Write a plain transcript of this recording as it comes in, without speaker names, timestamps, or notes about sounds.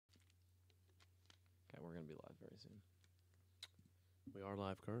Amazing. We are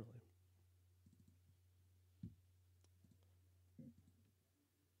live currently.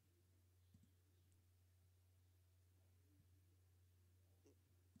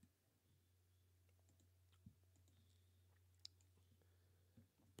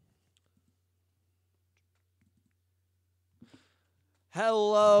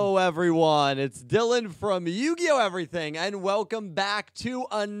 Hello, everyone. It's Dylan from Yu-Gi-Oh! Everything, and welcome back to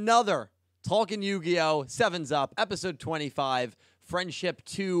another Talking Yu-Gi-Oh! Sevens Up, episode 25, Friendship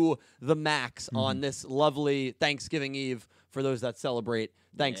to the Max on this lovely Thanksgiving Eve for those that celebrate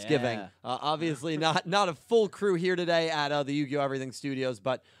Thanksgiving. Yeah. Obviously, not a full crew here today at the Yu-Gi-Oh! Everything studios,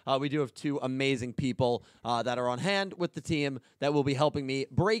 but we do have two amazing people that are on hand with the team that will be helping me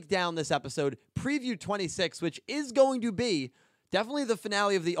break down this episode, Preview 26, which is going to be definitely the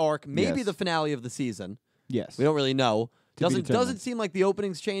finale of the arc, maybe the finale of the season. Yes. We don't really know. To Doesn't seem like the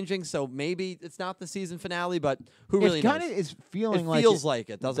opening's changing, so maybe it's not the season finale, but who really knows? It kind of is feeling it feels like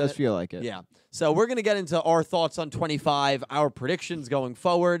it, doesn't it? It does feel like it. Yeah. So we're going to get into our thoughts on 25, our predictions going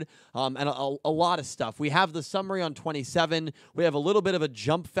forward, and a lot of stuff. We have the summary on 27. We have a little bit of a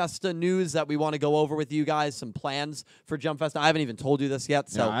Jump Festa news that we want to go over with you guys, some plans for Jump Festa. I haven't even told you this yet.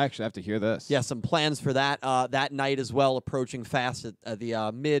 So I actually have to hear this. Yeah, some plans for that night as well, approaching fast at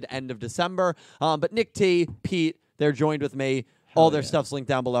the mid-end of December. But Nick T, Pete, they're joined with me. All their stuff's linked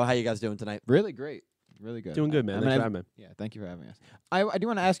down below. How you guys doing tonight? Really great. Really good. Doing good, man. Thanks for having me. Yeah, thank you for having us. I do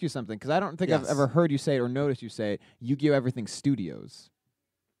want to ask you something, because I don't think Yes. I've ever heard you say it or noticed you say it. Yu-Gi-Oh! Everything Studios.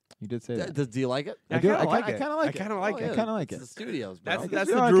 You did say that. Do you like it? I do. I like kind it. of like it. I kind of like I it. kind of like It's it. the studios, bro. That's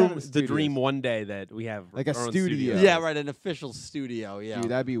You the are dream. kind of The dream studios. one day that we have Like a our own studio. Yeah, right, an official studio, yeah.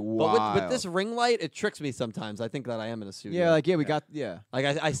 Dude, that'd be But wild. with this ring light, it tricks me sometimes. I think that I am in a studio. we got, Like,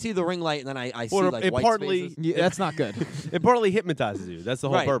 I see the ring light, and then I see, Well, like, it white partly- spaces. Yeah, that's not good. It partly hypnotizes you. That's the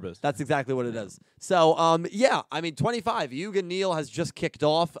whole Right. purpose. That's exactly what it is. So, yeah, I mean, 25, Yuga Neal has just kicked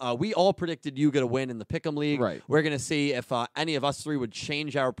off. We all predicted Yuga to win in the Pick'em League. Right. We're going to see if any of us three would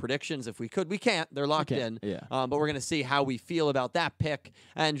change our predictions if we could. We can't. They're locked in. Yeah. But we're going to see how we feel about that pick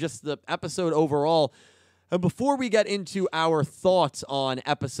and just the episode overall. And before we get into our thoughts on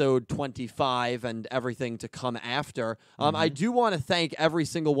episode 25 and everything to come after, I do want to thank every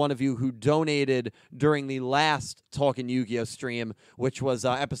single one of you who donated during the last Talkin' Yu-Gi-Oh! Stream, which was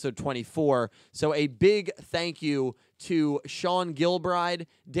episode 24. So a big thank you to Sean Gilbride,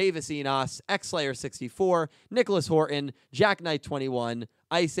 Davis Enos, Xslayer64, Nicholas Horton, Jack Knight 21,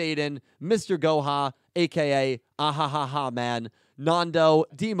 Ice Aiden, Mr. Goha, a.k.a. Ahahaha Man, Nando,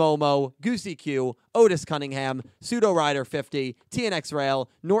 D Momo, Goosey Q, Otis Cunningham, Pseudo Rider 50, TNX Rail,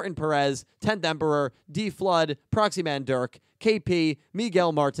 Norton Perez, 10th Emperor, D Flood, Proxyman Dirk, KP,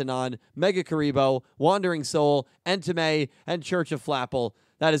 Miguel Martinon, Mega Karibo, Wandering Soul, Entame, and Church of Flapple.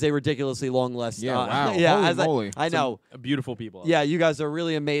 That is a ridiculously long list. Yeah, wow. Yeah, Holy as moly. I know. Beautiful people. Yeah, you guys are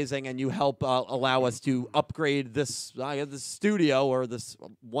really amazing, and you help allow us to upgrade this studio, or this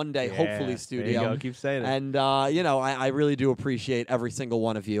one day, hopefully, studio. There you go. Keep saying it. And, I really do appreciate every single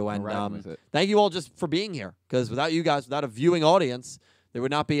one of you. And riding with it. thank you all just for being here, because without you guys, without a viewing audience, there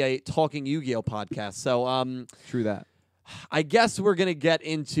would not be a Talking Yu-Gi-Oh! Podcast. So True that. I guess we're going to get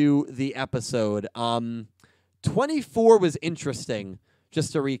into the episode. 24 was interesting,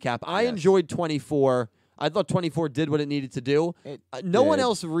 just to recap. I enjoyed 24. I thought 24 did what it needed to do. No one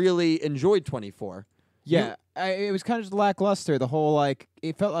else really enjoyed 24. Yeah, it was kind of just lackluster. The whole,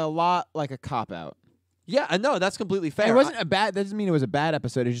 it felt a lot like a cop-out. Yeah, I know. That's completely fair. It wasn't a bad. That doesn't mean it was a bad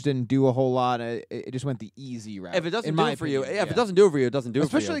episode. It just didn't do a whole lot. It just went the easy route. If it doesn't in do my it for you, opinion, if it doesn't do it for you, it doesn't do it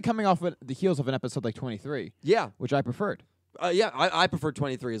for you. Especially coming off of the heels of an episode like 23. Yeah. Which I preferred. I prefer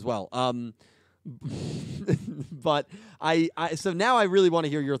 23 as well. But so now I really want to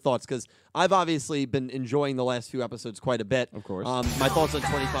hear your thoughts, because I've obviously been enjoying the last few episodes quite a bit. Of course. My thoughts on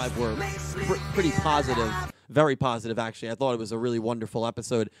 25 were pretty positive, very positive, actually. I thought it was a really wonderful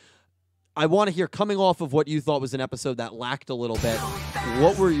episode. I want to hear, coming off of what you thought was an episode that lacked a little bit,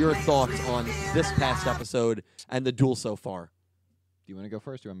 what were your thoughts on this past episode and the duel so far? Do you want to go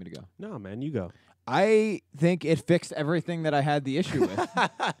first, or do you want me to go? No, man, you go. I think it fixed everything that I had the issue with.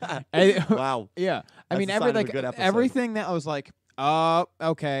 Wow. Yeah. I That's mean, a sign of a good episode. everything that I was like,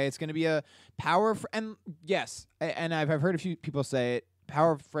 okay, it's going to be a power. And yes, and I've heard a few people say it,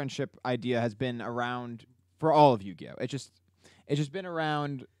 power friendship idea has been around for all of Yu-Gi-Oh! It's just been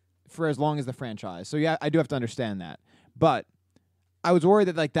around for as long as the franchise. So yeah, I do have to understand that. But I was worried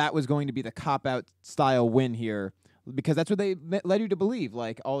that that was going to be the cop-out style win here, because that's what they led you to believe.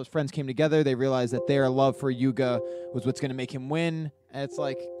 Like, all his friends came together. They realized that their love for Yuga was what's going to make him win. And it's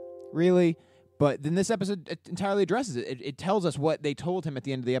like, really? But then this episode entirely addresses it. It tells us what they told him at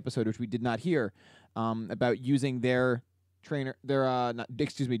the end of the episode, which we did not hear, about using their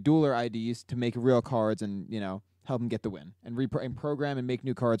dueler IDs to make real cards and help him get the win and program and make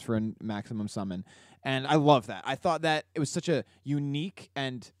new cards for a maximum summon. And I love that. I thought that it was such a unique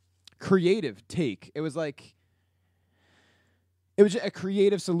and creative take. It was a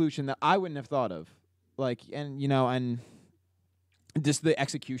creative solution that I wouldn't have thought of. And just the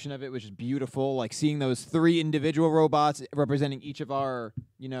execution of it was just beautiful. Like seeing those 3 individual robots representing each of our,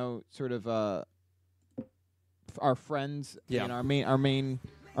 our friends, and our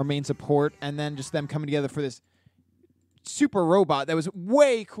main support, and then just them coming together for this super robot that was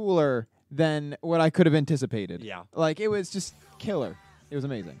way cooler than what I could have anticipated. Yeah. Like, it was just killer. It was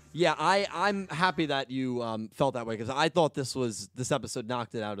amazing. Yeah, I'm happy that you felt that way because I thought this episode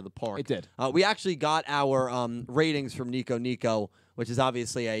knocked it out of the park. It did. We actually got our ratings from Nico, which is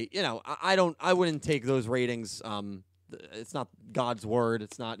obviously I wouldn't take those ratings. It's not God's word.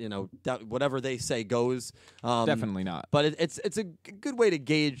 It's not whatever they say goes. Definitely not. But it's a good way to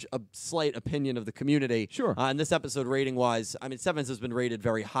gauge a slight opinion of the community. Sure. And this episode rating wise, Sevens has been rated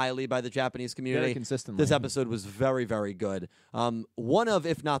very highly by the Japanese community. Very consistently. This episode was very, very good. One of,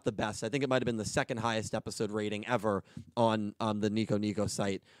 if not the best, I think it might have been the second highest episode rating ever on the Nico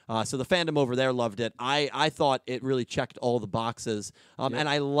site. So the fandom over there loved it. I thought it really checked all the boxes. And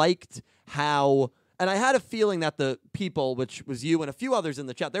I liked how. And I had a feeling that the people, which was you and a few others in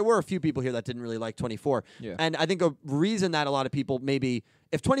the chat, there were a few people here that didn't really like 24. Yeah. And I think a reason that a lot of people maybe,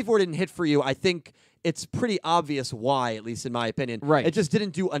 if 24 didn't hit for you, I think it's pretty obvious why, at least in my opinion. Right. It just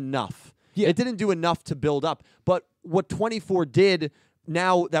didn't do enough. Yeah. It didn't do enough to build up. But what 24 did,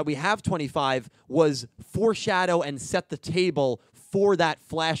 now that we have 25, was foreshadow and set the table for that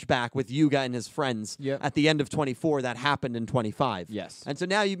flashback with Yuga and his friends at the end of 24 that happened in 25. Yes. And so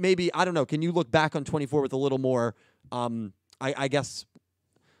now you maybe, I don't know, can you look back on 24 with a little more, I guess,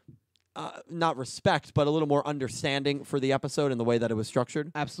 not respect, but a little more understanding for the episode and the way that it was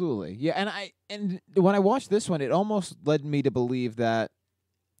structured? Absolutely. Yeah, and when I watched this one, it almost led me to believe that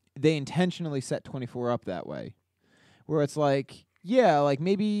they intentionally set 24 up that way, where it's like, yeah, like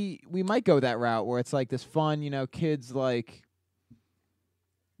maybe we might go that route where it's like this fun, kids like,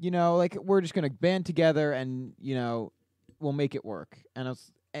 like we're just gonna band together and we'll make it work. And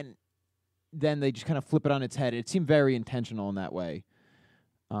then they just kind of flip it on its head. It seemed very intentional in that way.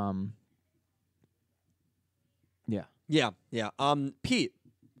 Yeah. Pete,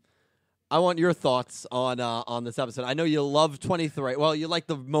 I want your thoughts on this episode. I know you love 23. Well, you like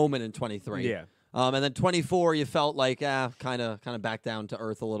the moment in 23. Yeah. And then 24, you felt like kind of back down to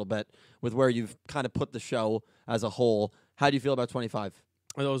earth a little bit with where you've kind of put the show as a whole. How do you feel about 25?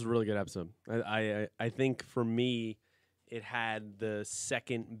 That was a really good episode. I think for me, it had the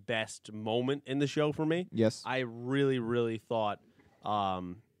second best moment in the show for me. Yes. I really, really thought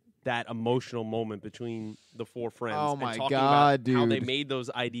that emotional moment between the 4 friends. Oh and my talking God, about how they dude. made those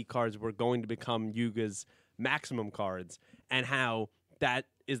ID cards were going to become Yuga's maximum cards, and how that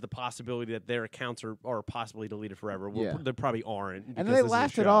is the possibility that their accounts are possibly deleted forever. Yeah. They probably aren't. And because then they this is a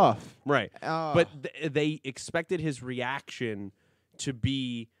laughed it show. off. Right. Oh. But they expected his reaction to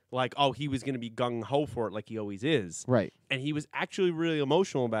be like, oh, he was going to be gung-ho for it like he always is. Right. And he was actually really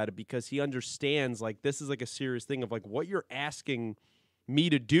emotional about it because he understands, like, this is like a serious thing of, like, what you're asking me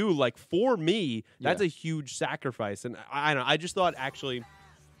to do, like, for me, that's a huge sacrifice. And I don't know. I just thought, actually,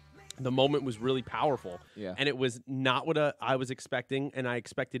 the moment was really powerful. Yeah. And it was not what I was expecting. And I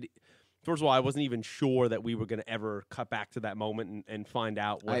expected... First of all, I wasn't even sure that we were going to ever cut back to that moment and find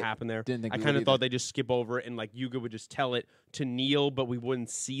out what happened there. Didn't think I we kind would of thought either. they'd just skip over it and like Yuga would just tell it to Neil, but we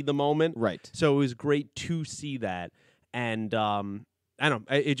wouldn't see the moment. Right. So it was great to see that. And I don't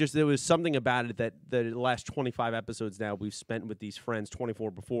know. There was something about it that the last 25 episodes now we've spent with these friends,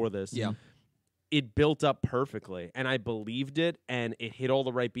 24 before this. Yeah. It built up perfectly, and I believed it, and it hit all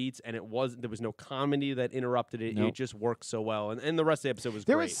the right beats, and there was no comedy that interrupted it. Nope. It just worked so well, and the rest of the episode was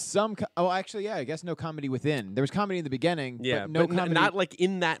There great. was some... actually, yeah, I guess no comedy within. There was comedy in the beginning, Yeah, but no comedy... not like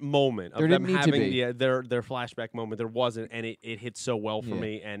in that moment of There them didn't need to having be. their flashback moment. There wasn't, and it hit so well for Yeah.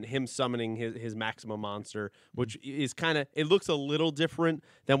 me. And him summoning his maximum monster, which is kind of, it looks a little different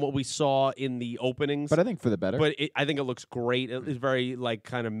than what we saw in the openings. But I think for the better. But I think it looks great. It's very like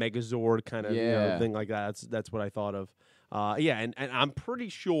kind of Megazord kind of Yeah. thing like that. That's what I thought of. And I'm pretty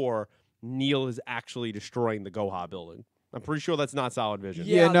sure Neil is actually destroying the Goha building. I'm pretty sure that's not Solid Vision.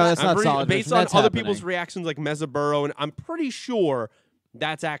 Yeah, no, that's I'm not pretty, solid. based vision. on That's other happening. people's reactions like Mezaburo, and I'm pretty sure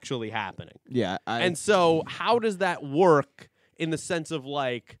that's actually happening. Yeah. And so how does that work in the sense of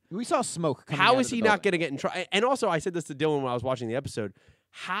like, we saw smoke coming how out is of the he not building. going to get in trouble? And also I said this to Dylan when I was watching the episode.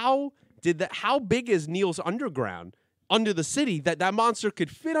 How how big is Neil's underground under the city that monster could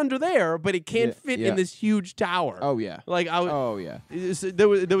fit under there, but it can't fit in this huge tower? Oh yeah. Like Oh yeah. there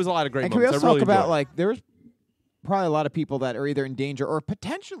was a lot of great And can we moments. also I really talk about enjoyed like there's probably a lot of people that are either in danger or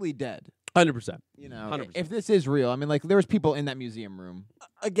potentially dead. 100%. You know, 100%. if this is real, I mean, like there was people in that museum room.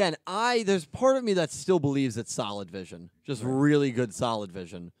 Again, there's part of me that still believes it's solid vision, just really good solid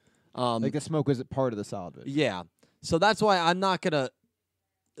vision. Like the smoke was part of the solid vision. Yeah, so that's why I'm not gonna.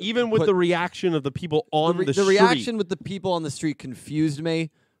 Even with the reaction of the people on the street. reaction with the people on the street confused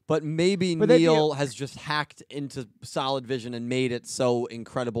me, but maybe Neil has just hacked into solid vision and made it so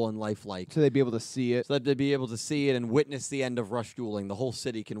incredible and lifelike. So they'd be able to see it. So that they'd be able to see it and witness the end of Rush Dueling. The whole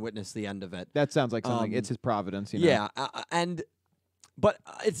city can witness the end of it. That sounds like something. It's his providence. You know? Yeah, but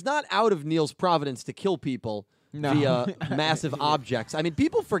it's not out of Neil's providence to kill people via massive objects. I mean,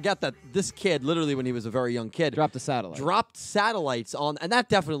 people forget that this kid, literally when he was a very young kid, dropped a satellite. Dropped satellites on, and that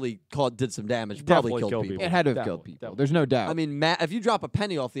definitely did some damage. Probably killed people. It had to have killed people. There's no doubt. I mean, if you drop a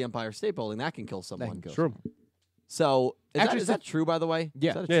penny off the Empire State Building, that can kill someone. That can kill True. someone. So, Actually, is that true, by the way? Yeah.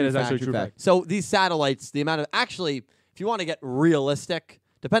 Is that a Yeah, true it is fact? actually a true fact. So these satellites, the amount of actually, if you want to get realistic,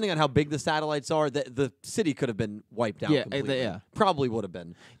 depending on how big the satellites are, the city could have been wiped out. Yeah, completely. yeah. Probably would have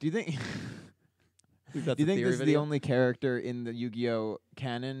been. Do you think? Do Do you think this is the only character in the Yu-Gi-Oh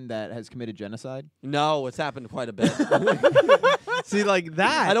canon that has committed genocide? No, it's happened quite a bit. See, like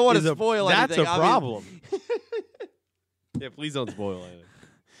that. I don't want is to spoil That's anything. a problem. Yeah, please don't spoil anything.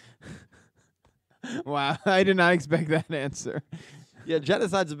 Wow, I did not expect that answer. Yeah,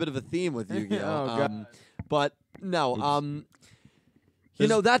 genocide's a bit of a theme with Yu-Gi-Oh. Oh, God. But no, you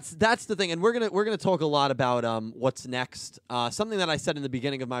know that's the thing, and we're gonna talk a lot about what's next. Something that I said in the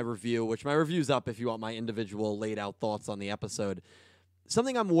beginning of my review, which my review's up if you want my individual laid out thoughts on the episode.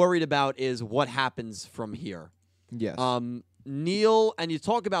 Something I'm worried about is what happens from here. Yes. Neil, and you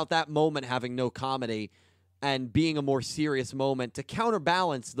talk about that moment having no comedy and being a more serious moment to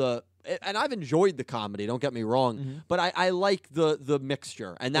counterbalance and I've enjoyed the comedy, don't get me wrong, but I like the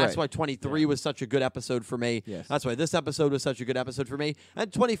mixture, and that's why 23 was such a good episode for me. Yes. That's why this episode was such a good episode for me,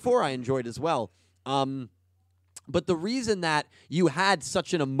 and 24 I enjoyed as well. But the reason that you had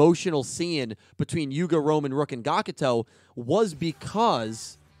such an emotional scene between Yuga, Roman, Rook, and Gakuto was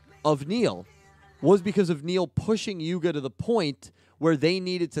because of Neil. Was because of Neil pushing Yuga to the point where they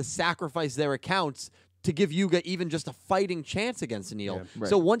needed to sacrifice their accounts to give Yuga even just a fighting chance against Neil. Yeah. Right.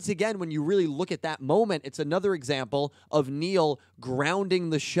 So once again, when you really look at that moment, it's another example of Neil grounding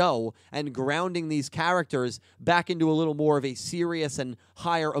the show and grounding these characters back into a little more of a serious and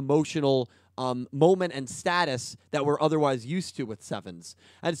higher emotional moment and status that we're otherwise used to with Sevens.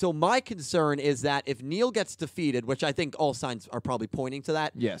 And so my concern is that if Neil gets defeated, which I think all signs are probably pointing to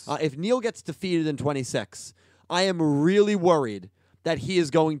that, Yes. if Neil gets defeated in 26, I am really worried that he is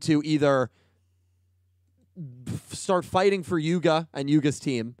going to either start fighting for Yuga and Yuga's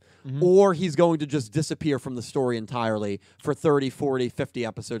team, or he's going to just disappear from the story entirely for 30, 40, 50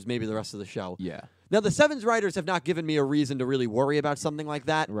 episodes, maybe the rest of the show. Yeah. Now, the Sevens writers have not given me a reason to really worry about something like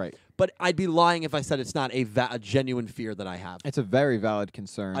that. Right. But I'd be lying if I said it's not a genuine fear that I have. It's a very valid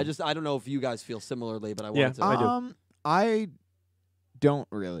concern. I don't know if you guys feel similarly, but I Yeah, wanted to. I do. I don't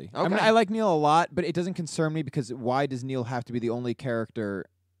really. I mean, Okay. I like Neil a lot, but it doesn't concern me because why does Neil have to be the only character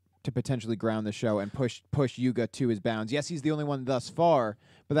to potentially ground the show and push Yuga to his bounds? Yes, he's the only one thus far,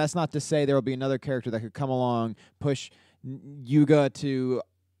 but that's not to say there will be another character that could come along, push Yuga to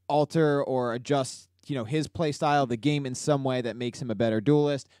alter or adjust, his play style, the game in some way that makes him a better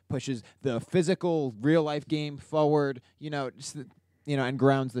duelist, pushes the physical real life game forward, and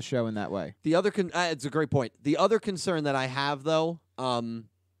grounds the show in that way. The other it's a great point. The other concern that I have, though,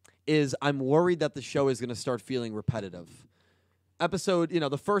 is I'm worried that the show is going to start feeling repetitive.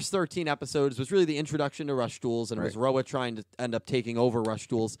 The first 13 episodes was really the introduction to Rush Duels, and it was Roa trying to end up taking over Rush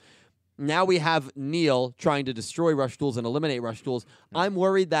Duels. Now we have Neil trying to destroy Rush Duels and eliminate Rush Duels. I'm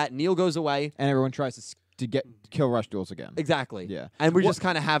worried that Neil goes away. And everyone tries to kill Rush Duels again. Exactly. Yeah. And we just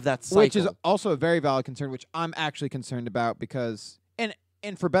kind of have that cycle. Which is also a very valid concern, which I'm actually concerned about because,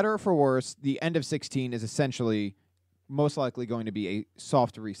 and for better or for worse, the end of 16 is essentially most likely going to be a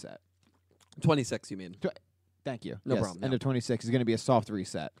soft reset. 26, you mean? Thank you. No Yes, problem, End yeah. of 26 is going to be a soft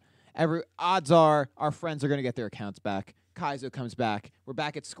reset. Odds are our friends are going to get their accounts back. Kaizo comes back. We're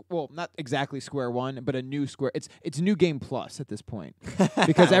back at not exactly square one, but a new square. It's New Game Plus at this point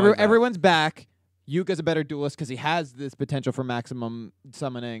because everyone's back. Yuga's a better duelist because he has this potential for maximum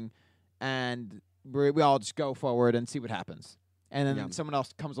summoning, and we all just go forward and see what happens. And then someone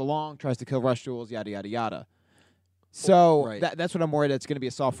else comes along, tries to kill Rush Duels, yada yada yada. So that's what I'm worried. It's going to be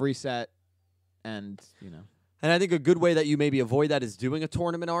a soft reset, and And I think a good way that you maybe avoid that is doing a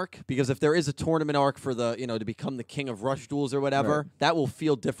tournament arc, because if there is a tournament arc for the, to become the king of Rush Duels or whatever, that will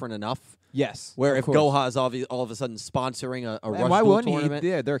feel different enough. Yes. Where of if course. Goha is all of a sudden sponsoring a And Rush why Duel wouldn't tournament. he?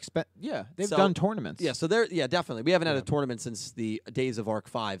 Yeah, they've So- done tournaments. Yeah, so definitely. We haven't had a tournament since the days of Arc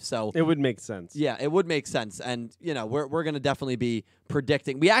 5. So It would make sense. yeah, it would make sense. And, we're going to definitely be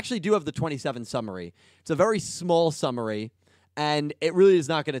predicting. We actually do have the 27 summary. It's a very small summary, and it really is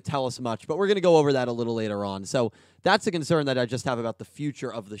not going to tell us much, but we're going to go over that a little later on. So that's a concern that I just have about the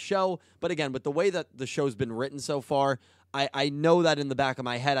future of the show. But again, with the way that the show's been written so far, I know that in the back of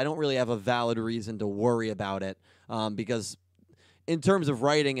my head, I don't really have a valid reason to worry about it, because in terms of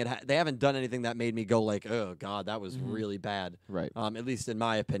writing, they haven't done anything that made me go like, oh, God, that was really bad. Right. At least in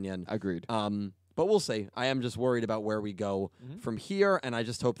my opinion. Agreed. But we'll see. I am just worried about where we go from here, and I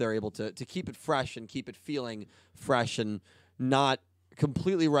just hope they're able to keep it fresh and keep it feeling fresh and not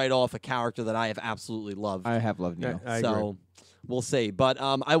completely write off a character that I have absolutely loved. I have loved Neil. I so agree. we'll see. But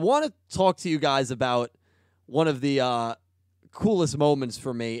I want to talk to you guys about one of the coolest moments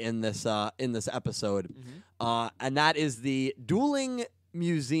for me in this episode, and that is the Dueling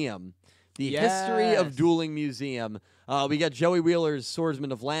Museum, the history of Yes. Dueling Museum. We got Joey Wheeler's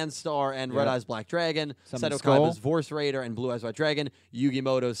Swordsman of Landstar and Red Eyes Black Dragon, Summoned Seto Skull. Kaiba's Vorse Raider and Blue Eyes White Dragon, Yugi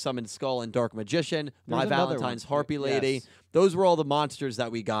Moto's Summoned Skull and Dark Magician, My There's another Valentine's one. Harpy Lady. Yes. Those were all the monsters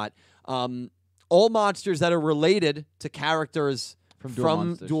that we got. All monsters that are related to characters From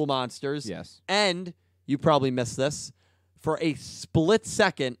from Duel Duel Monsters. Monsters. Yes. And you probably missed this. For a split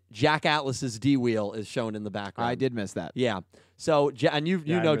second, Jack Atlas's D-Wheel is shown in the background. I did miss that. Yeah. So, and you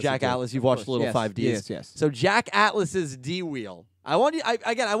Yeah, I know missed Jack it too. Atlas. You've Of watched course. Little Yes, 5Ds. yes. So Jack Atlas's D-Wheel. I want you.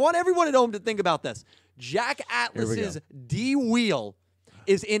 I want everyone at home to think about this. Jack Atlas's D-Wheel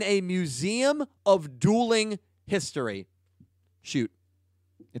is in a museum of dueling history. Shoot.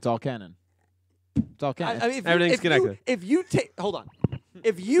 It's all canon. It's all canon. I mean, Everything's connected. If you take, hold on.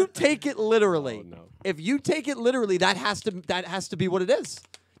 If you take it literally, Oh, no. if you take it literally, that has to be what it is.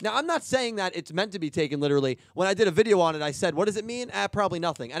 Now, I'm not saying that it's meant to be taken literally. When I did a video on it, I said, "What does it mean?" Probably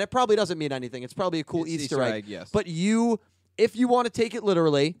nothing, and it probably doesn't mean anything. It's probably a cool It's Easter egg. yes. But if you want to take it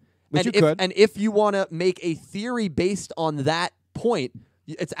literally, Which and you could. and if you want to make a theory based on that point,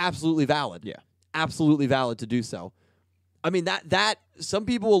 it's absolutely valid. Yeah. Absolutely valid to do so. I mean, that some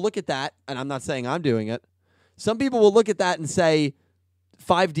people will look at that, and I'm not saying I'm doing it. Some people will look at that and say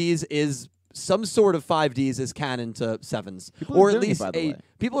 5Ds is some sort of 5Ds is canon to Sevens, People are or at doing it, least by the way.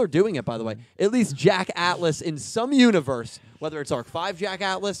 people are doing it. By the way, at least Jack Atlas in some universe, whether it's Arc 5 Jack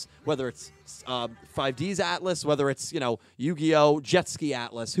Atlas, whether it's 5Ds Atlas, whether it's Yu-Gi-Oh Jet Ski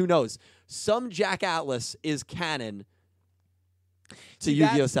Atlas, who knows? Some Jack Atlas is canon to See,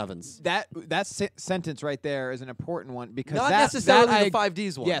 Yu-Gi-Oh Sevens. That sentence right there is an important one because Not that, necessarily that the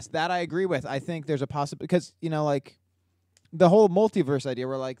 5Ds one. Yes, that I agree with. I think there's a possibility because like the whole multiverse idea,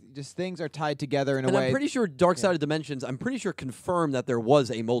 where like just things are tied together in a And way. I'm pretty sure Dark Side of Dimensions, I'm pretty sure confirmed that there was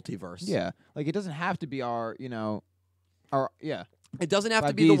a multiverse. Yeah, like it doesn't have to be our yeah. It doesn't have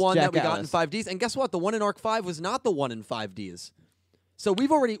to be the 5Ds, one Jack that we got in Atlas. 5Ds. And guess what? The one in Arc 5 was not the one in 5Ds. So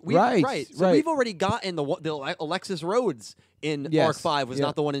we've already Right. we've already gotten the Alexis Rhodes in Yes, Arc 5 was yeah.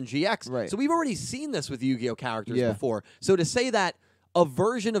 not the one in GX. Right. So we've already seen this with Yu-Gi-Oh characters Yeah. before. So to say that a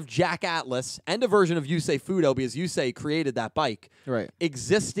version of Jack Atlas and a version of Yusei Fudo, because Yusei created that bike, Right.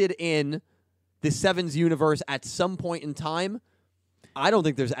 existed in the Sevens universe at some point in time, I don't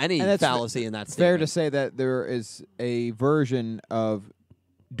think there's any And that's fallacy in that Fair to statement. say that there is a version of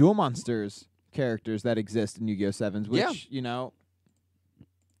Duel Monsters characters that exist in Yu-Gi-Oh! Sevens, which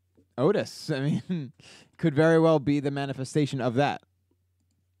Otis, I mean, could very well be the manifestation of that.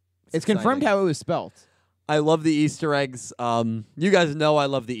 It's confirmed exciting. how it was spelt. I love the Easter eggs. You guys know I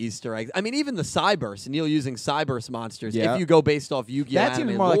love the Easter eggs. I mean, even the Cyburst, Neil using Cyburst monsters. Yeah. If you go based off Yu-Gi-Oh! That seems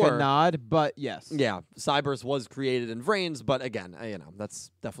anime more like lore, a nod, but yes. Yeah, Cyburst was created in Vrains, but again, that's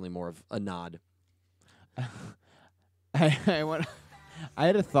definitely more of a nod. I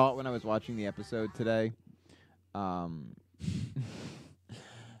had a thought when I was watching the episode today.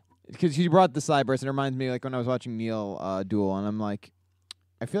 Because you brought the Cyburst, and it reminds me like when I was watching Neil duel, and I'm like,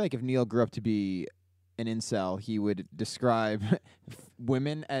 I feel like if Neil grew up to be an incel, he would describe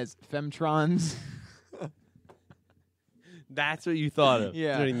women as femtrons. That's what you thought of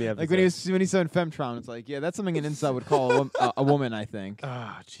during the episode. like when he said femtron, it's like, yeah, that's something an incel would call a woman. I think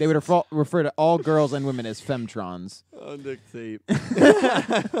Ah, they would refer to all girls and women as femtrons. Oh, Nick Tape.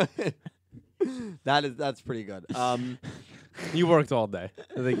 That's pretty good. You worked all day.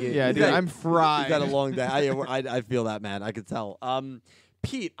 I think Yeah, He's dude, got- I'm fried. He's got a long day. I feel that, man. I could tell.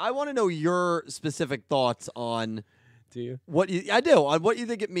 Pete, I want to know your specific thoughts on Do you? what you. I do on what you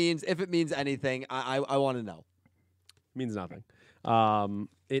think it means, if it means anything. I want to know. Means nothing.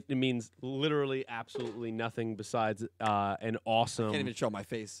 It means literally absolutely nothing besides an awesome. Can't even show my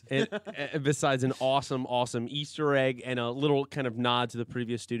face. Besides an awesome Easter egg and a little kind of nod to the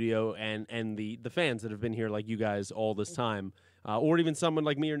previous studio and the fans that have been here like you guys all this time, or even someone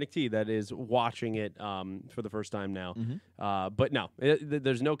like me or Nick T that is watching it for the first time now. But no,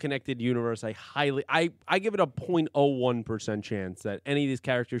 there's no connected universe. I give it a 0.01% chance that any of these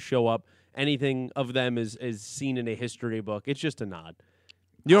characters show up. Anything of them is seen in a history book. It's just a nod.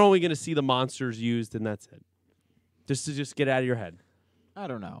 You're only going to see the monsters used, and that's it. Just get out of your head. I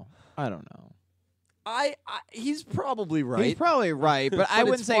don't know. He's probably right. He's probably right, but I But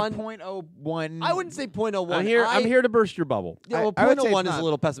wouldn't it's say fun. 0.01. I wouldn't say 0.01. I'm here to burst your bubble. Yeah, well, I would say 0.01 it's is a not.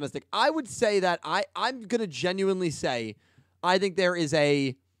 little pessimistic. I would say that I'm going to genuinely say I think there is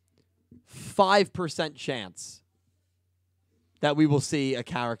a 5% chance that we will see a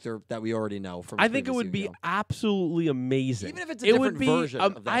character that we already know from I think it previous would be Yu-Gi-Oh. absolutely amazing. Even if it's a it different would be, version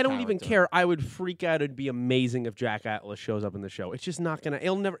of that I don't even character. care. I would freak out. It'd be amazing if Jack Atlas shows up in the show. It's just not gonna.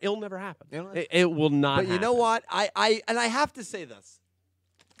 It'll never happen. It will not. But you know happen. what? I have to say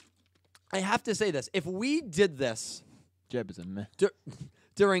this. If we did this Jeb is a meh.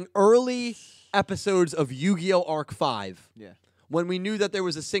 during early episodes of Yu-Gi-Oh! Arc 5, Yeah. when we knew that there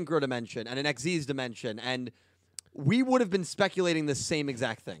was a Synchro dimension and an Xyz dimension, and we would have been speculating the same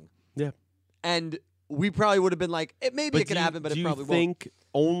exact thing. Yeah. And we probably would have been like, maybe it could happen, but it probably do you think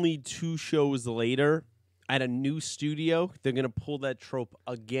only 2 shows later, at a new studio, they're gonna pull that trope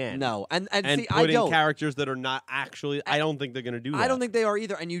again? won't. No. And see, put I in don't. characters that are not actually. I don't think they're gonna do that. I don't think they are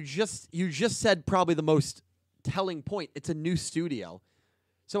either. And you just said probably the most telling point. It's a new studio.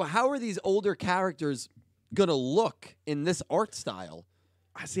 So how are these older characters gonna look in this art style?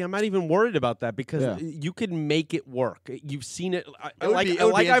 See, I'm not even worried about that because Yeah. you can make it work. You've seen it, It would like be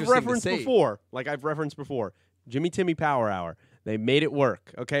interesting I've to referenced see. before. Jimmy Timmy Power Hour. They made it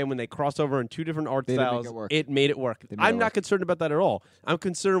work. Okay, and when they cross over in 2 different art They didn't make styles, it work. it made it work. They made I'm it not work. concerned about that at all. I'm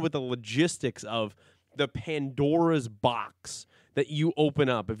concerned with the logistics of the Pandora's box that you open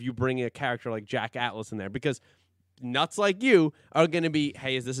up if you bring a character like Jack Atlas in there, because nuts like you are going to be,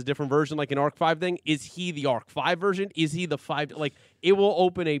 hey, is this a different version like an Arc 5 thing? Is he the Arc 5 version? Is he the 5? Like, it will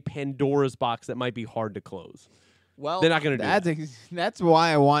open a Pandora's box that might be hard to close. Well, They're not going to do that. That's why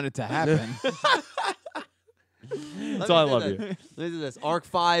I want it to happen. That's why I love you. Let me do this. Arc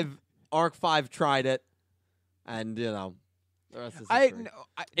 5 tried it, and the rest is history.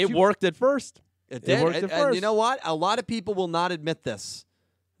 It worked at first. It did. worked And at first. you know what? A lot of people will not admit this.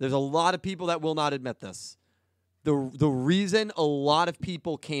 There's a lot of people that will not admit this. The reason a lot of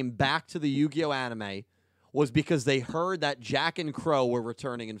people came back to the Yu-Gi-Oh! Anime was because they heard that Jack and Crow were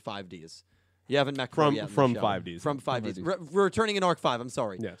returning in 5Ds. You haven't met Crow yet in the from show. 5Ds. From 5Ds. Returning in Arc 5, I'm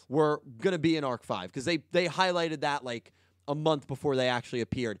sorry. Yes. We're going to be in Arc 5 because they highlighted that like a month before they actually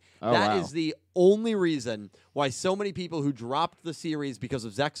appeared. Oh, That wow. is the only reason why so many people who dropped the series because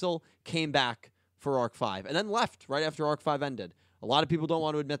of Zexal came back for Arc 5 and then left right after Arc 5 ended. A lot of people don't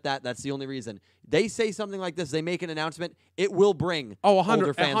want to admit that. That's the only reason. They say something like this, they make an announcement, it will bring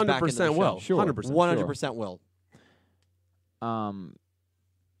older fans back into the 100% show. will. Sure. 100%. 100% will.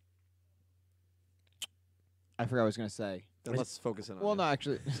 I forgot what I was gonna say. Then let's focus in on Well, it. no,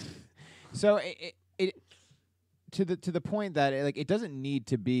 actually. So it to the point that it doesn't need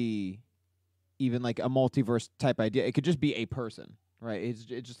to be even like a multiverse type idea. It could just be a person, right? It's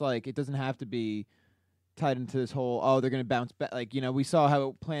just like it doesn't have to be tied into this whole they're gonna bounce back. Like we saw how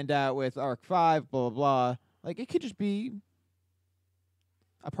it planned out with Arc 5, blah blah blah. Like it could just be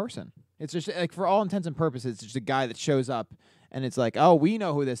a person. It's just like for all intents and purposes, it's just a guy that shows up and it's like, oh, we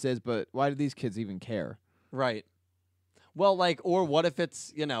know who this is, but why do these kids even care? Right. Well, or what if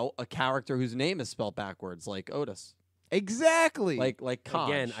it's, a character whose name is spelled backwards, like Otis? Exactly. Like Kaj.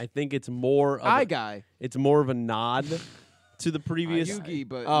 Again, I think it's more of I guy. it's more of a nod to the previous. Yugi,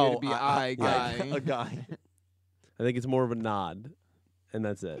 but Oh, you're to be I guy. a guy. I think it's more of a nod, and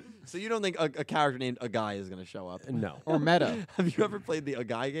that's it. So you don't think a character named a guy is going to show up? No, Or meta. Have you ever played the a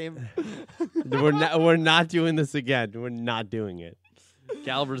guy game? we're not doing this again. We're not doing it.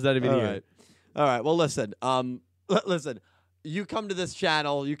 Caliber's not even All here. right. All right. Well, listen. Listen. You come to this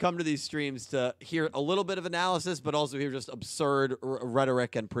channel, you come to these streams to hear a little bit of analysis, but also hear just absurd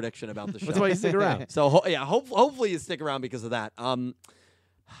rhetoric and prediction about the show. That's why you stick around. So hopefully you stick around because of that.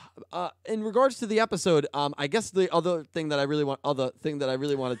 In regards to the episode, I guess the other thing that I really want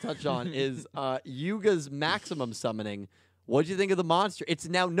to touch on is Yuga's maximum summoning. What did you think of the monster? It's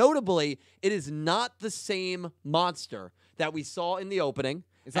now notably it is not the same monster that we saw in the opening.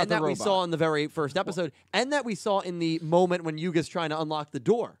 It's not And the that we robot. saw in the very first episode, and that we saw in the moment when Yuga's trying to unlock the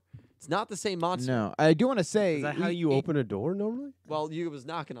door. It's not the same monster. No, I do want to say. Is that how you open a door normally? Well, Yuga was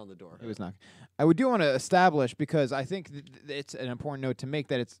knocking on the door. It was not. I do want to establish, because I think it's an important note to make,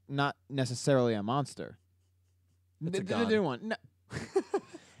 that it's not necessarily a monster. It's a The god. new one. No.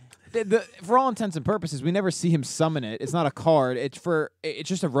 For all intents and purposes, we never see him summon it. It's not a card. It's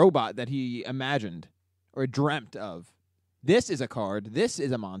just a robot that he imagined or dreamt of. This is a card. This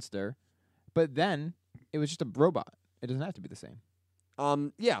is a monster. But then it was just a robot. It doesn't have to be the same.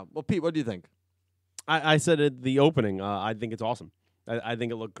 Yeah. Well, Pete, what do you think? I said at the opening, I think it's awesome. I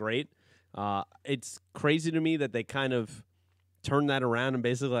think it looked great. It's crazy to me that they kind of turned that around in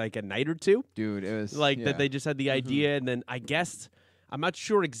basically like a night or two. Dude, it was Like that they just had the idea, and then I guess I'm not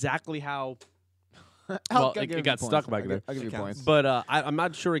sure exactly how. Well, it got stuck back there. I'll give you It counts. points. But I'm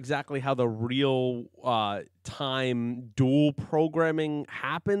not sure exactly how the real time dual programming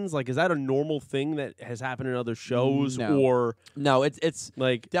happens. Like, is that a normal thing that has happened in other shows, No. or No, it's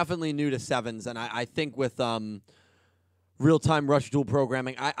like? definitely new to Sevens, and I think with real-time rush dual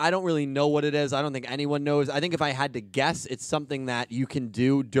programming, I don't really know what it is. I don't think anyone knows. I think if I had to guess, it's something that you can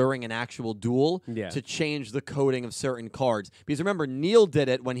do during an actual duel Yeah. to change the coding of certain cards. Because remember, Neil did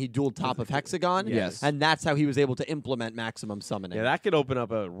it when he dueled top of Hexagon, Yes. and that's how he was able to implement maximum summoning. Yeah, that could open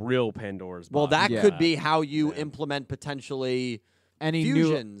up a real Pandora's box. well, that Yeah. could be how you implement potentially Any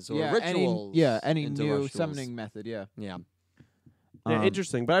fusions new, or rituals. any into new rush duels. summoning method. Yeah. Yeah. Yeah,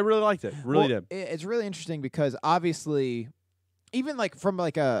 interesting. But I really liked it. Really Well, did. It's really interesting because obviously, even like from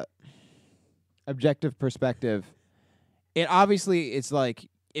like a objective perspective, it's like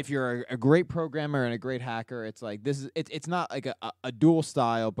if you're a great programmer and a great hacker, it's like it's not like a dual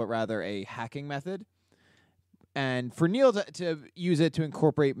style, but rather a hacking method. And for Neil to use it to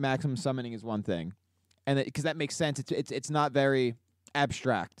incorporate maximum summoning is one thing, and because that makes sense. It's not very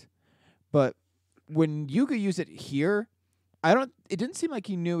abstract, but when Yuga used it here, it didn't seem like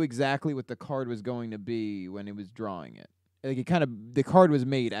he knew exactly what the card was going to be when he was drawing it. Like the card was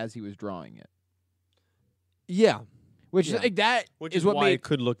made as he was drawing it, Yeah. which Yeah. like that Which is is what why made. it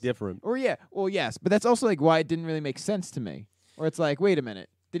could look different. Or yeah, well yes, but that's also like why it didn't really make sense to me. Or it's like, wait a minute,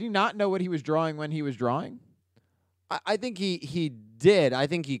 did he not know what he was drawing when he was drawing? I think he did. I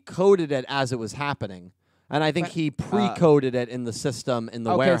think he coded it as it was happening. And I think But, he pre-coded it in the system in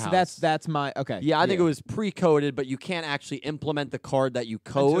the Okay, warehouse. so that's my okay. Yeah, I think it was pre-coded, but you can't actually implement the card that you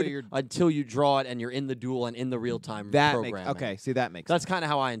code you're- until you draw it and you're in the duel and in the real-time that programming. makes okay. See, that makes That's kind of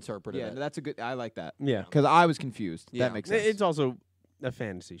how I interpreted yeah. it. That's a good. I like that Yeah. because I was confused. Yeah. That makes sense. It's also a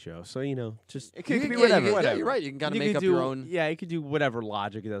fantasy show, so just It You could be yeah, whatever. Yeah, you're right. You can kind of you make could up do, your own. Yeah, you could do whatever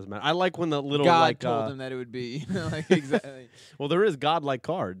logic. It doesn't matter. I like when the little God like told him that it would be like exactly. well, there is godlike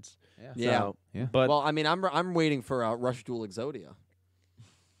cards. Yeah. So, Yeah. But Well, I mean, I'm waiting for Rush Duel Exodia.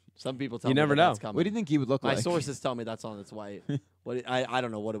 Some people tell You me never that know. that's coming. What do you think he would look My like? sources tell me that's on its way. I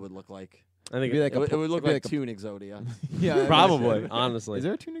don't know what it would look like. I think It'd be like It would look it'd be like a- Toon Exodia. yeah, probably, honestly. Is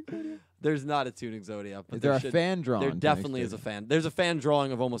there a tunic video? There's not a Toon Exodia. But Is there a should- fan drawing? There definitely is a fan. There's a fan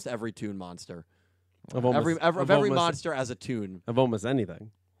drawing of almost every Toon monster. Of almost, Every of every almost- monster as a Toon. of almost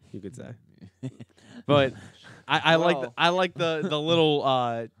anything, you could say. But I Well. like the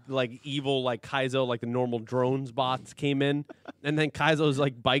little like evil like Kaizo, like the normal drones bots came in, and then Kaizo's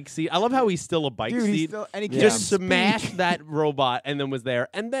like bike seat. I love how he's still a bike Dude, he's seat. still, and he Yeah. can't Just speak. smashed that robot and then was there.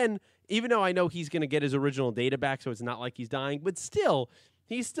 And then even though I know he's gonna get his original data back, so it's not like he's dying, but still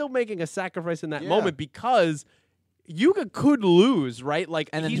he's still making a sacrifice in that Yeah. moment because Yuga could lose, right? Like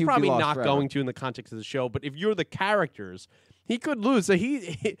And then he's he'd be probably lost not forever. going to in the context of the show, but if you're the characters, he could lose. So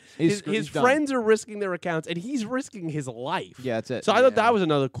his he's done. friends are risking their accounts, and he's risking his life. Yeah, that's it. So I thought Yeah. that was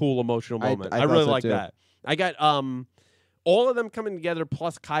another cool emotional I moment. I, thought really so like too. that. I got all of them coming together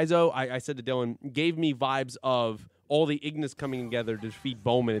plus Kaizo. I said to Dylan, gave me vibes of all the Ignis coming together to defeat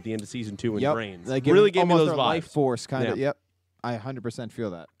Bowman at the end of season 2 in Yep. Brains. Like really gave me almost those their vibes. life force kind of. Yeah. Yep, I 100%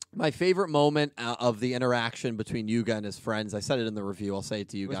 feel that. My favorite moment of the interaction between Yuga and his friends. I said it in the review. I'll say it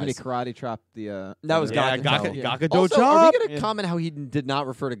to you Was when he guys. karate chopped the. That was Yeah, Gakuto. Gakuto Also, chop. are we going to Yeah. comment how he did not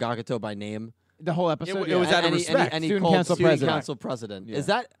refer to Gakuto by name? the whole episode. it was yeah. out of And he- respect. And he Student called council student president. council president.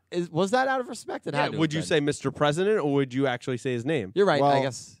 Yeah. Was that out of respect? It Yeah, had to would have you been. say Mr. President, or would you actually say his name? You're right. I Well-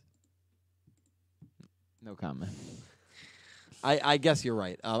 guess. No comment. I guess you're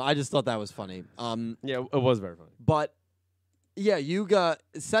right. I just thought that was funny. Yeah, it was very funny. But yeah, Yuga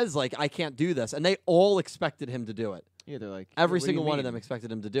says like, I can't do this, and they all expected him to do it. Yeah, they're like Every what do you single one of mean? them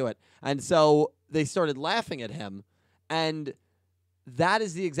expected him to do it, and so they started laughing at him, and that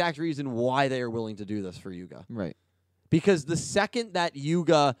is the exact reason why they are willing to do this for Yuga. Right. Because the second that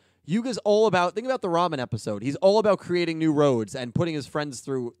Yuga's all about, think about the ramen episode. He's all about creating new roads and putting his friends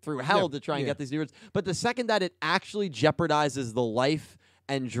through hell Yeah, to try and yeah. get these new roads. But the second that it actually jeopardizes the life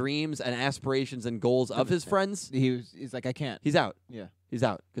and dreams and aspirations and goals of his friends, He's like, I can't. he's out. Yeah. He's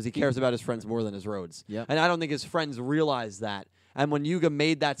out because he cares about his friends more than his roads. Yep. And I don't think his friends realize that. And when Yuga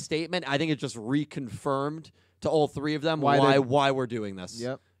made that statement, I think it just reconfirmed to all three of them why we're doing this.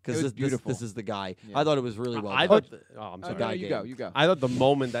 Yep. Because beautiful. this is the guy. Yeah. I thought it was really well I done. thought. I'm Oh, sorry. no, guy you game. go. You go. I thought the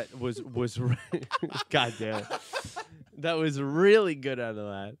moment that was God damn it, that was really good out of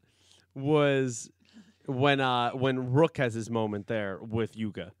that was when Rook has his moment there with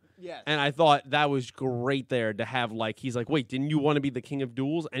Yuga. Yes. And I thought that was great there to have, like, he's like, wait, didn't you want to be the king of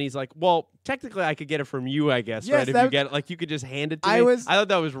duels? And he's like, well, technically I could get it from you, I guess, Yes, right? If that- you get it, like, you could just hand it to I me. was- I thought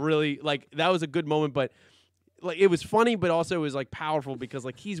that was really, like, that was a good moment, but, like, it was funny, but also it was, like, powerful because,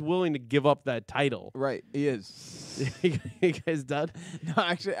 like, he's willing to give up that title. Right. He is. You guys done? No,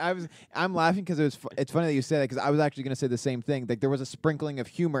 actually, I'm laughing because it's funny that you say that because I was actually going to say the same thing. Like there was a sprinkling of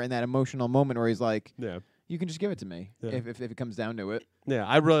humor in that emotional moment where he's like, Yeah. "You can just give it to me Yeah. if it comes down to it." Yeah,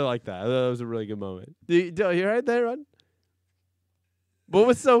 I really like that. I thought that was a really good moment. You right there, Ron? What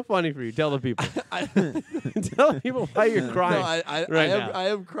was so funny for you? Tell the people. Tell the people why you're crying. No, now. I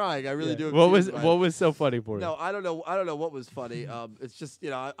am crying. I really Yeah. do. have What tears was in my what eyes. was so funny for you? No, I don't know. I don't know what was funny. It's just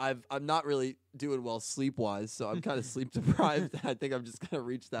I'm not really doing well sleep wise, so I'm kind of sleep deprived. I think I'm just gonna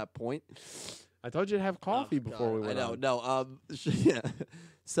reach that point. I told you to have coffee before God, we went I know. on. No. Yeah.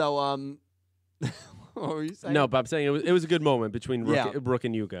 So what were you saying? No, but I'm saying it was a good moment between Rook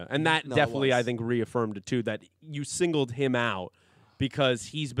and Yuga, and that No, it definitely I was. think reaffirmed it too that you singled him out because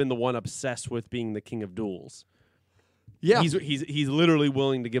he's been the one obsessed with being the king of duels. Yeah. He's literally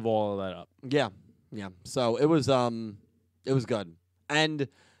willing to give all of that up. Yeah. Yeah. So it was good. And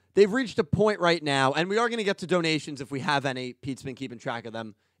they've reached a point right now, and we are going to get to donations if we have any. Pete's been keeping track of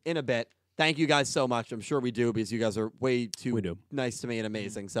them in a bit. Thank you guys so much. I'm sure we do because you guys are way too nice to me and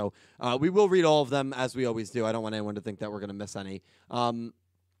amazing. So we will read all of them as we always do. I don't want anyone to think that we're going to miss any.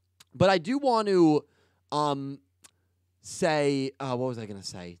 But I do want to say, what was I going to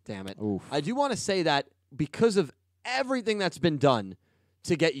say? Damn it. Oof. I do want to say that because of everything that's been done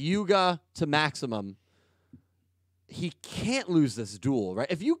to get Yuga to maximum, he can't lose this duel, right?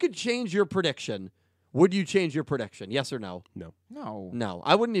 If you could change your prediction, would you change your prediction? Yes or no? No. No. No.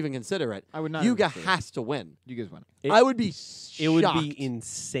 I wouldn't even consider it. I would not. Yuga even consider it. has to win. Yuga's winning. I would be shocked. It would be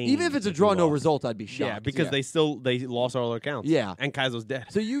insane. Even if it's a he draw, no lost. result, I'd be shocked. Yeah, because they lost all their accounts. Yeah. And Kaizo's dead.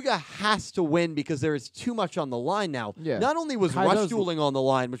 So Yuga has to win because there is too much on the line now. Yeah. Not only was Kaizo's Rush dueling on the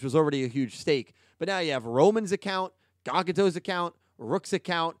line, which was already a huge stake, but now you have Roman's account, Gakuto's account, Rook's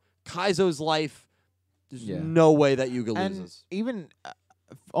account, Kaizo's life. There's no way that Yuga And loses. even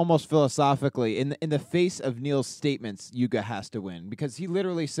almost philosophically, in the face of Neil's statements, Yuga has to win because he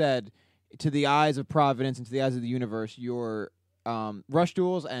literally said, to the eyes of Providence and to the eyes of the universe, your rush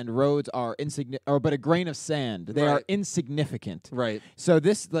duels and roads are but a grain of sand. They are Right. insignificant. Right. So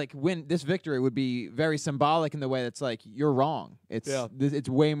this this victory would be very symbolic in the way that's like you're wrong. It's it's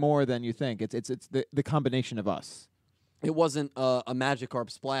way more than you think. It's the combination of us. It wasn't a Magikarp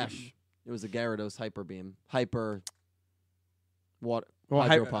splash. It was a Gyarados Hyper Beam. Water. Well,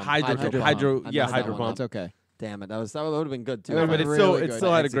 Hydro Pump. hydro, Hydro Pump. hydro, I yeah, messed that hydro one pump. up. It's okay. Damn it. That would have been good too. Yeah, But it it good.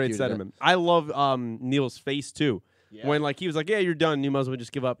 still had a great Executed it. sentiment. I love Neil's face too. When like he was like, "Yeah, you're done. You might as well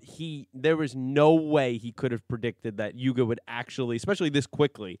just give up." There was no way he could have predicted that Yuga would actually, especially this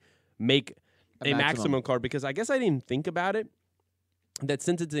quickly, make a maximum card because I guess I didn't think about it. That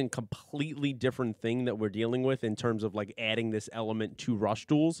since it's a completely different thing that we're dealing with in terms of like adding this element to rush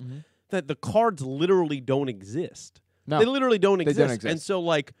duels, that the cards literally don't exist. No. They literally don't They exist. don't exist. And so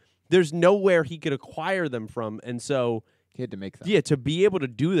like there's nowhere he could acquire them from. And so He had to make them. yeah, to be able to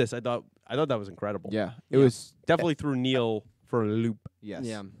do this, I thought that was incredible. Yeah. It was Definitely threw Neil for a loop. yes.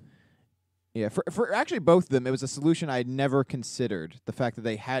 Yeah. Yeah, for actually both of them, it was a solution I'd never considered. The fact that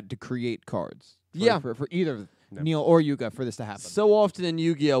they had to create cards. For either Neil or Yuga for this to happen. So often in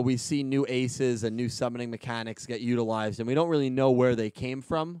Yu-Gi-Oh, we see new aces and new summoning mechanics get utilized, and we don't really know where they came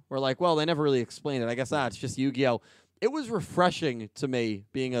from. We're like, well, they never really explained it. I guess it's just Yu-Gi-Oh. It was refreshing to me,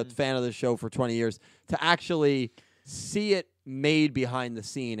 being a fan of the show for 20 years, to actually see it made behind the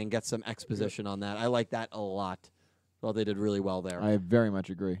scene and get some exposition on that. I like that a lot. Thought they did really well there. I very much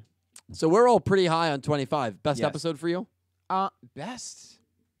agree. So we're all pretty high on 25. Best Yes. episode for you? Best.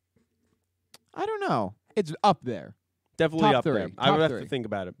 I don't know. It's up there. Definitely Top up three. there. I Top would have three. to think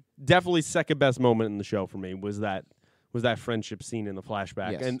about it. Definitely second best moment in the show for me was that friendship scene in the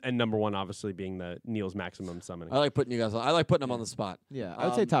flashback, Yes. and number one obviously being the Neil's maximum summoning. I like putting you guys on. I like putting them on the spot. Yeah, I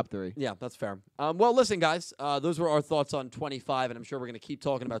would say top three. Yeah, that's fair. Well, listen, guys, those were our thoughts on 25, and I'm sure we're going to keep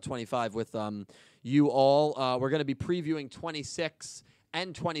talking about 25 with you all. We're going to be previewing 26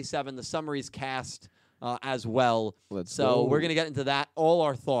 and 27. The summaries cast as well. Let's so go. we're going to get into that, all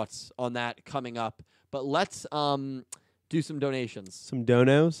our thoughts on that coming up. But let's do some donations. Some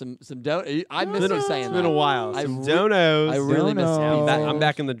donos. I miss you saying It's that. been a while. I Some re- donos. I really miss Donos. Pete. I'm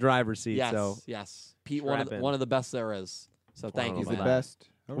back in the driver's seat. Yes, So yes. Pete, Strap in. one of the best there is. So thank you He's for the that. best.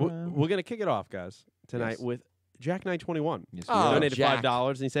 we're gonna kick it off, guys, tonight Yes. with Jack 921. Yes, Oh, we are. Donated Jack. $5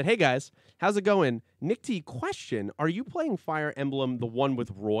 and he said, "Hey guys, how's it going? Nick T, question: Are you playing Fire Emblem, the one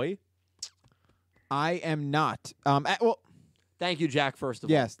with Roy?" I am not. Well, Thank you, Jack, first of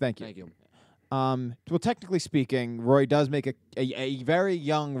all. yes, thank you. Thank you. Well, technically speaking, Roy does make a very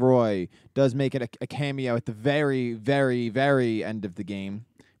young Roy does make it a cameo at the very, very, very end of the game,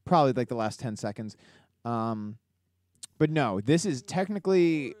 probably like the last 10 seconds. But no, this is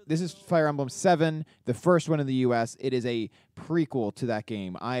Fire Emblem 7, the first one in the U.S. It is a prequel to that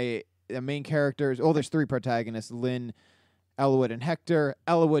game. The main characters. Oh, there's 3 protagonists: Lynn, Elowood, and Hector.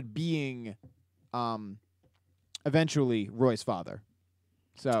 Elowood being, eventually Roy's father.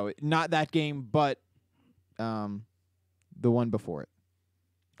 So not that game, but the one before it.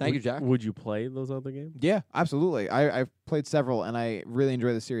 Thank you, Jack. Would you play those other games? Yeah, absolutely. I've played several, and I really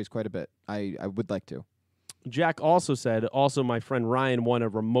enjoy the series quite a bit. I would like to. Jack also said, my friend Ryan won a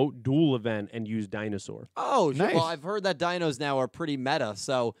remote duel event and used Dinosaur. Oh, sure. Nice. Well, I've heard that dinos now are pretty meta.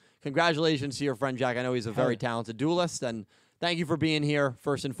 So congratulations to your friend Jack. I know he's a very talented duelist, and thank you for being here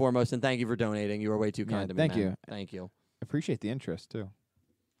first and foremost, and thank you for donating. You were way too kind to me. thank man. you. Thank you. Appreciate the interest too.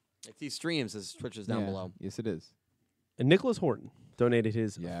 If he streams, his Twitch is down Yeah, below. Yes, it is. And Nicholas Horton donated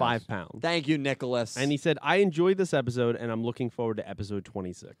his Yes. £5. Thank you, Nicholas. And he said, I enjoyed this episode, and I'm looking forward to episode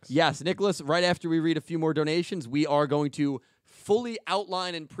 26. Yes, Nicholas, right after we read a few more donations, we are going to fully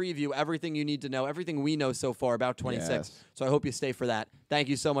outline and preview everything you need to know, everything we know so far about 26. Yes. So I hope you stay for that. Thank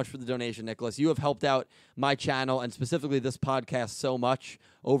you so much for the donation, Nicholas. You have helped out my channel and specifically this podcast so much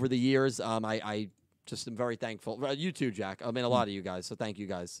over the years. I just am very thankful. You too, Jack. I mean, a lot of you guys, so thank you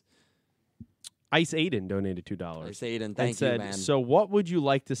guys. Ice Aiden donated $2. Ice Aiden, and thank you, said, man. So what would you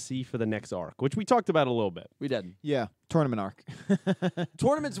like to see for the next arc? Which we talked about a little bit. We did. Yeah, tournament arc.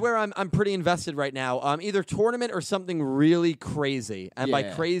 Tournaments where I'm pretty invested right now. Either tournament or something really crazy. And by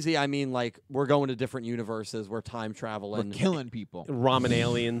Yeah. crazy, I mean like we're going to different universes. We're time We're traveling. killing people. Ramen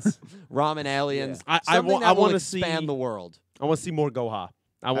aliens. Ramen aliens. I Something wa- that I will wanna expand see- the world. I want to see more Goha.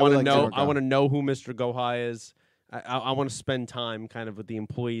 I would want to like to know. see more I Goha. want to know who Mr. Goha is. I want to spend time kind of with the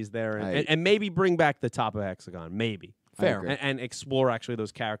employees there, and maybe bring back the top of Hexagon, maybe Fair. agree. and explore actually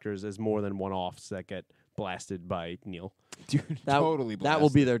those characters as more than one-offs that get blasted by Neil. Dude, That, totally that will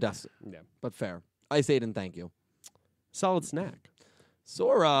be blasted. their destiny. Yeah, But fair. Ice Aiden, thank you. solid snack.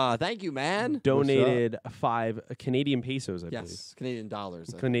 Sora, thank you, man. Donated 5 Canadian pesos, I believe. Yes, Canadian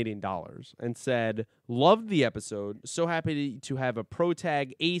dollars. Canadian dollars, and said, loved the episode. So happy to have a pro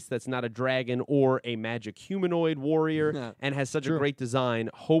tag ace that's not a dragon or a magic humanoid warrior and has such a True. great design.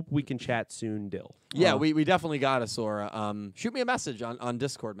 Hope we can chat soon, Dill. Yeah, we definitely got a Sora. Shoot me a message on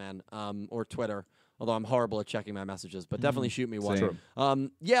Discord, man, or Twitter. Although I'm horrible at checking my messages, but definitely shoot me one.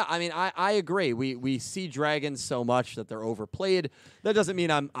 Same. Yeah, I mean, I agree. We see dragons so much that they're overplayed. That doesn't mean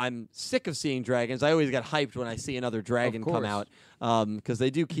I'm sick of seeing dragons. I always get hyped when I see another dragon come out because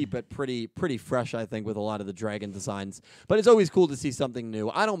they do keep it pretty fresh, I think, with a lot of the dragon designs. But it's always cool to see something new.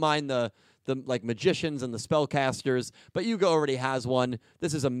 I don't mind the like magicians and the spellcasters, but Yuga already has one.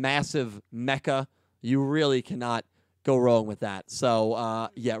 This is a massive mecha. You really cannot go wrong with that. So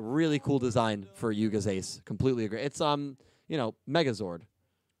yeah, really cool design for Yuga's ace. Completely agree. It's Megazord.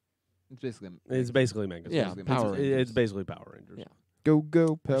 It's basically It's basically Megazord. Yeah, Power Rangers. It's basically Power Rangers. Yeah.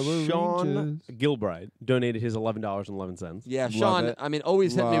 go Power Sean Rangers. Gilbride donated his $11.11. Yeah, Love Sean, it. I mean,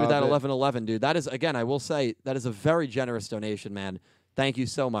 always hit me with that Love it. 1111, dude. That is, again, I will say, that is a very generous donation, man. Thank you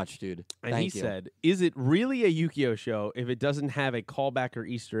so much, dude. And Thank he you. said, is it really a Yu-Gi-Oh show if it doesn't have a callback or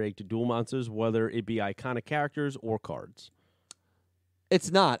Easter egg to Duel Monsters, whether it be iconic characters or cards?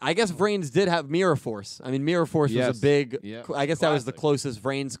 It's not. I guess Vrains did have Mirror Force. I mean, Mirror Force was Yes. a big, Yeah. I guess that was the Classic. closest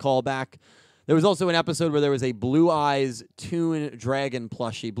Vrains callback. There was also an episode where there was a Blue Eyes Toon Dragon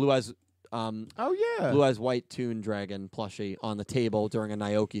plushie. Blue Eyes White Toon Dragon plushie on the table during a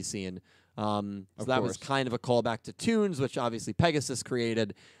Nioki scene. So that was course. kind of a callback to Toons, which obviously Pegasus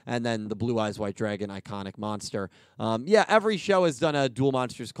created, and then the Blue Eyes White Dragon iconic monster. Yeah, every show has done a Duel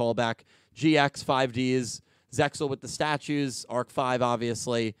Monsters callback. GX, 5Ds, Zexel with the statues, Arc 5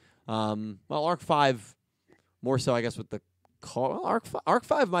 obviously. Well, Arc 5 more so, I guess, with the Arc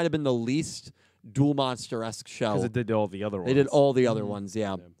 5 might have been the least Duel Monster-esque show. Because it did all the other ones. They did all the other ones,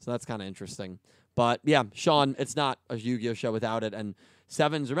 yeah. So that's kind of interesting. But yeah, Sean, it's not a Yu-Gi-Oh show without it. And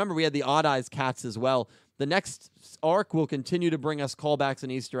Sevens, remember we had the Odd Eyes cats as well. the next arc will continue to bring us callbacks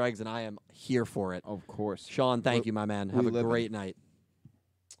and Easter eggs, and I am here for it. Of course. Sean, thank you, my man. Have a great night.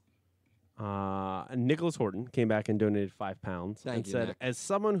 Nicholas Horton came back and donated £5 and you, said, Nick. as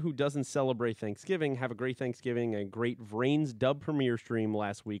someone who doesn't celebrate Thanksgiving, have a great Thanksgiving and great Vrain's dub premiere stream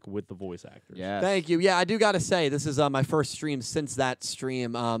last week with the voice actors. Yes. Thank you. Yeah, I do got to say, this is my first stream since that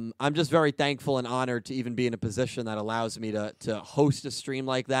stream. I'm just very thankful and honored to even be in a position that allows me to host a stream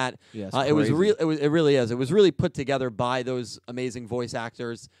like that. Yes, It was crazy. it really is. It was really put together by those amazing voice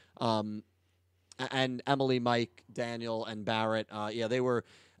actors, and Emily, Mike, Daniel, and Barrett. Yeah, they were.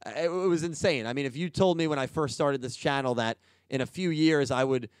 It was insane. I mean, if you told me when I first started this channel that in a few years I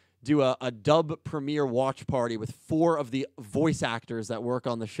would do a dub premiere watch party with 4 of the voice actors that work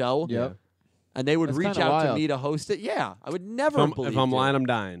on the show, Yep. and they would That's reach kinda out to wild. me to host it, yeah, I would never believe If I'm you. lying, I'm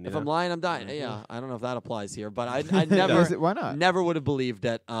dying. If yeah. I'm lying, I'm dying. Yeah, I don't know if that applies here, but I never, Why not? never would have believed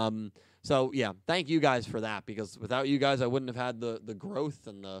it. So yeah, thank you guys for that, because without you guys, I wouldn't have had the growth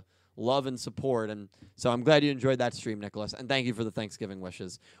and the love and support. And so I'm glad you enjoyed that stream, Nicholas, and thank you for the Thanksgiving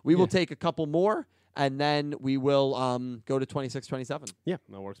wishes. We will take a couple more, and then we will go to 26-27. Yeah,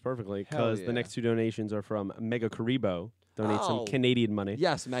 that works perfectly Hell because yeah. the next 2 donations are from Mega Karibo. Donate some Oh. Canadian money.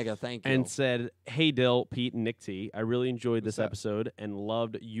 Yes, Mega, thank you. And said, hey, Dill, Pete, and Nick T. I really enjoyed this What's up? episode and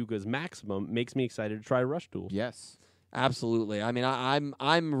loved Yuga's Maximum. Makes me excited to try Rush Duel. Yes. Absolutely. I mean,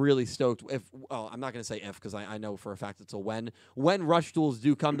 I'm really stoked. I'm not going to say if, because I know for a fact it's a when. When Rush Duels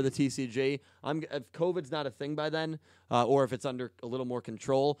do come to the TCG, if COVID's not a thing by then, or if it's under a little more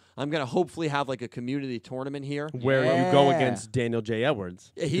control, I'm going to hopefully have like a community tournament here. Where you go Yeah. against Daniel J.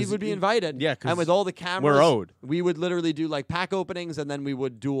 Edwards. He 'Cause would be invited. Yeah, 'cause and with all the cameras, we're owed. we would literally do like pack openings, and then we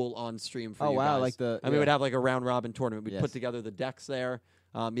would duel on stream for Oh, you wow, guys. like the- and we yeah. would have like a round robin tournament. We'd Yes. put together the decks there.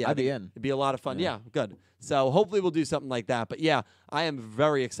 Yeah, I'd be I think in. It'd be a lot of fun. Yeah. Yeah, good. So hopefully we'll do something like that. But yeah, I am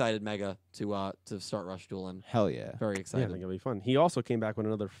very excited, Mega, to start Rush Dueling. Hell yeah. Very Yeah, I excited. think it'll be fun. He also came back with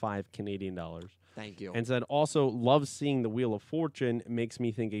another $5 Canadian Thank you. and said, also, love seeing the Wheel of Fortune. Makes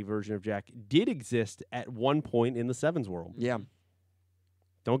me think a version of Jack did exist at one point in the Sevens world. yeah.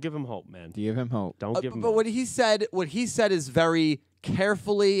 Don't give him hope, man. Give him hope. Don't give him But hope. what he said is very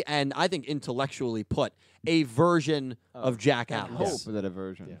carefully and I think intellectually put. A version of Jack Atlas. Hope for that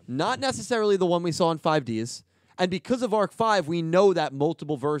aversion. Yeah. Not necessarily the one we saw in 5Ds. And because of Arc 5, we know that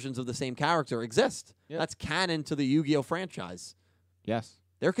multiple versions of the same character exist. Yep. That's canon to the Yu-Gi-Oh franchise. Yes.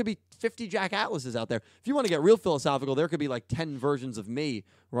 There could be 50 Jack Atlases out there. If you want to get real philosophical, there could be like 10 versions of me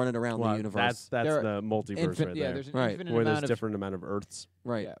running around Well, the universe. That's There the multiverse right yeah, there. there's an Right. infinite Where there's amount of different amount of Earths.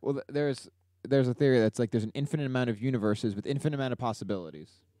 right. Yeah. Well, there's a theory that's like there's an infinite amount of universes with infinite amount of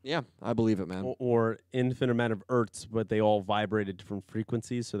possibilities. Yeah, I believe it, man. Or infinite amount of Earths, but they all vibrate at different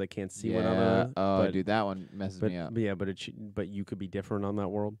frequencies, so they can't see one yeah. another. Oh, but, dude, that one messes but, me up. but yeah, but you could be different on that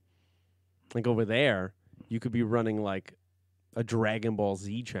world. Like over there, you could be running like a Dragon Ball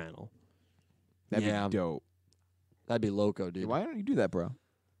Z channel. That'd Yeah. be dope. That'd be loco, dude. Why don't you do that, bro?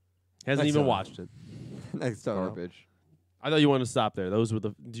 Hasn't Next even time. watched it. Next time. Garbage. I thought you wanted to stop there. Those were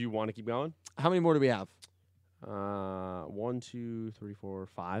the. Do you want to keep going? How many more do we have? 1, 2, 3, 4,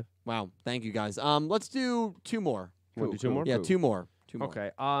 5. Wow. Thank you, guys. Let's do 2 more. You want to do 2 more? Yeah, Cool. 2 more. 2 more.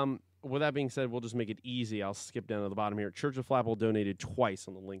 Okay. With that being said, we'll just make it easy. I'll skip down to the bottom here. Church of Flapple donated twice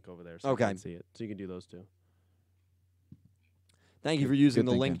on the link over there, so Okay. you can see it. So you can do those 2. Thank you for using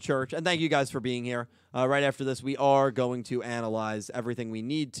good the link, thinking. Church. And thank you guys for being here. Right after this, we are going to analyze everything we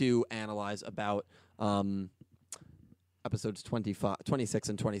need to analyze about episodes 26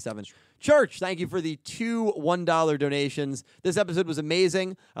 and 27. Church, thank you for the 2 $1 donations. This episode was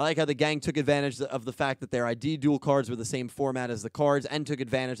amazing. I like how the gang took advantage of the fact that their ID duel cards were the same format as the cards and took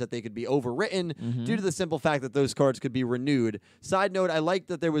advantage that they could be overwritten due to the simple fact that those cards could be renewed. Side note, I like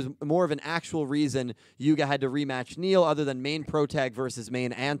that there was more of an actual reason Yuga had to rematch Neil other than main pro tag versus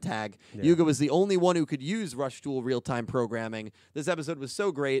main antag. Yeah. Yuga was the only one who could use Rush Duel real-time programming. This episode was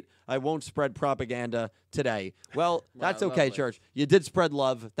so great, I won't spread propaganda today. Well, that's okay, lovely. Church. You did spread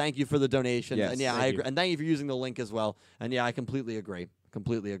love. Thank you for the donations. Yes, and yeah, thank I you. agree. And thank you for using the link as well. And yeah, I completely agree.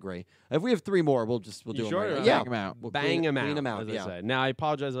 Completely agree. If we have 3 more, we'll You do sure? them right now. Yeah. Yeah. Bang 'em out. We'll Bang them out. Clean them out. As I Yeah. say. Now, I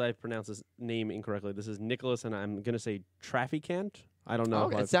apologize if I pronounced this name incorrectly. This is Nicholas, and I'm going to say Trafficant. I don't know.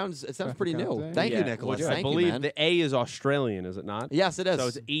 Okay, if it sounds pretty new. Trafficante. Thank you, Yeah, Nicholas. which Thank I believe you, man. the A is Australian, is it not? Yes, it is. So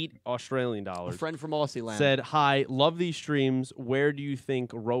it's $8 Australian a dollars. friend from Aussie land. Said, hi, love these streams. Where do you think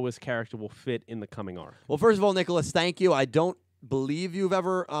Roa's character will fit in the coming arc? Well, first of all, Nicholas, thank you. I don't believe you've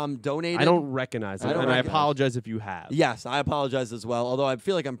ever donated. I don't recognize it, I don't and I recognize. apologize if you have. Yes, I apologize as well. Although I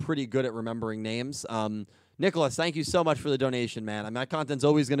feel like I'm pretty good at remembering names. Nicholas, thank you so much for the donation, man. I mean, my content's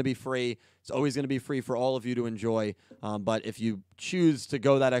always going to be free. It's always going to be free for all of you to enjoy. But if you choose to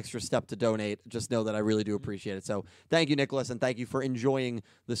go that extra step to donate, just know that I really do appreciate it. So thank you, Nicholas, and thank you for enjoying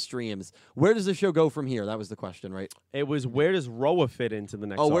the streams. Where does the show go from here? That was the question, right? It was where does Roa fit into the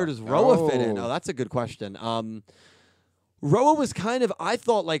next arc? Where does Roa fit in? Oh. Oh, that's a good question. Roa was kind of, I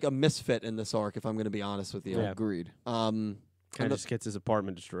thought, like a misfit in this arc, if I'm going to be honest with you. Yeah. Agreed. Kind of just gets his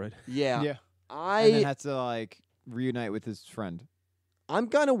apartment destroyed. Yeah. And then I has to like reunite with his friend. I'm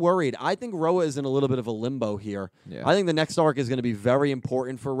kind of worried. I think Roa is in a little bit of a limbo here. Yeah. I think the next arc is going to be very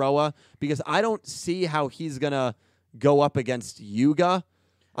important for Roa because I don't see how he's going to go up against Yuga.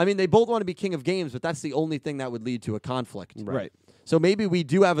 I mean, they both want to be king of games, but that's the only thing that would lead to a conflict. Right. So maybe we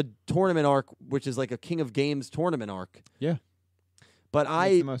do have a tournament arc, which is like a king of games tournament arc. Yeah. But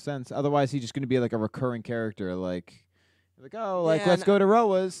Makes the most sense. Otherwise, he's just going to be like a recurring character, like Yeah, let's and- go to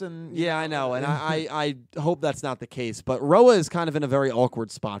Roa's and Yeah, I know, and I hope that's not the case. But Roa is kind of in a very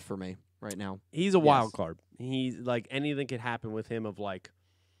awkward spot for me right now. He's a wild Yes. card. He's like anything could happen with him. Of like,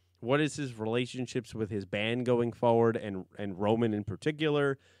 what is his relationships with his band going forward, and Roman in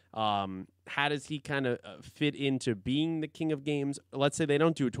particular? How does he kind of fit into being the king of games? Let's say they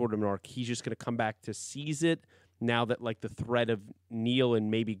don't do a tournament arc. He's just going to come back to seize it now that like the threat of Neil and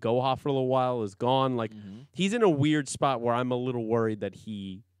maybe Goha for a little while is gone. Like he's in a weird spot where I'm a little worried that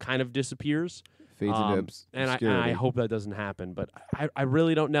he kind of disappears. fades into And I obscurity. hope that doesn't happen, but I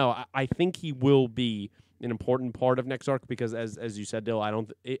really don't know. I think he will be an important part of next arc because, as you said, Dill,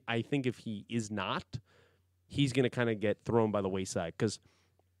 I think if he is not, he's going to kind of get thrown by the wayside because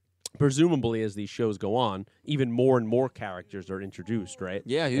presumably as these shows go on, even more and more characters are introduced, right?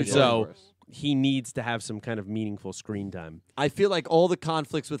 Yeah, And usually. so he needs to have some kind of meaningful screen time. I feel like all the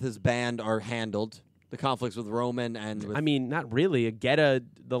conflicts with his band are handled. The conflicts with Roman and with I mean, not really. Ageta,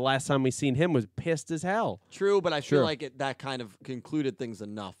 the last time we seen him was pissed as hell. True, but I feel Sure. like that kind of concluded things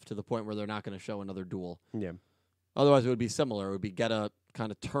enough to the point where they're not going to show another duel. Yeah. Otherwise, it would be similar. It would be Geta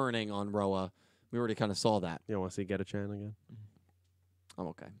kind of turning on Roa. We already kind of saw that. You don't want to see Geta Chan again? I'm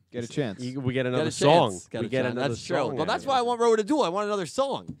okay. Get a chance. We get another Get a song. chance. We get another That's song. true. Well, out that's of why I it. want Roa to duel. I want another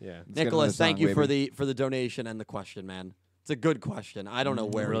song. Yeah. get Nicholas, another thank song, you for baby. the donation and the question, man. It's a good question. I don't know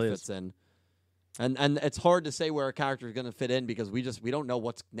where really he is. fits in. And it's hard to say where a character is going to fit in because we don't know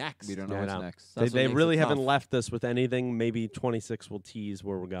what's next. We don't know Yeah, I what's know. next. That's what They makes really it haven't tough. left us with anything. Maybe 26 will tease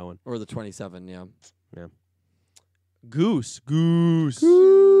where we're going. Or the 27, yeah. Goose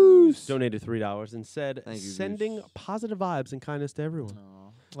donated $3 and said, Thank you, sending Goose. positive vibes and kindness to everyone.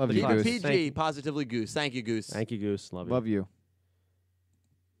 Aw. Love The you, class. Goose. Thank PG, you. positively Goose. Thank you, Goose. Thank you, Goose. Love you. Love you.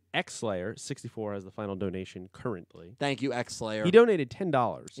 X-Slayer, 64, has the final donation currently. Thank you, X Slayer. He donated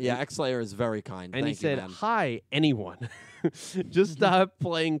 $10. Yeah, X Slayer is very kind. And Thank he said, you, man. hi, anyone. Just stop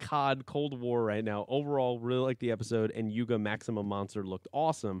playing COD Cold War right now. Overall, really like the episode, and Yuga Maximum Monster looked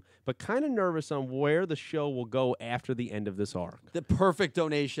awesome, but kind of nervous on where the show will go after the end of this arc. The perfect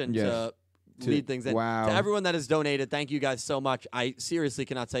donation Yes. to lead things in. Wow. To everyone that has donated, thank you guys so much. I seriously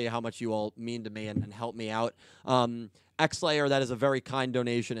cannot tell you how much you all mean to me and help me out. X Slayer, that is a very kind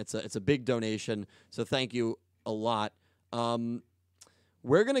donation. It's a big donation, so thank you a lot.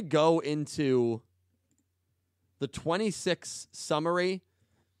 We're gonna go into the 26 summary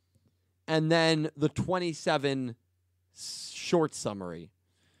and then the 27 short summary.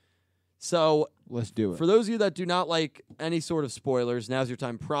 So Let's do it. for those of you that do not like any sort of spoilers, now's your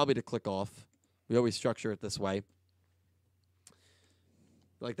time probably to click off. We always structure it this way.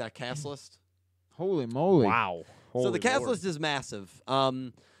 Like that cast list? Holy moly. Wow. So the cast list is massive.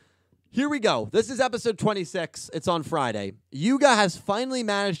 Here we go. This is episode 26. It's on Friday. Yuga has finally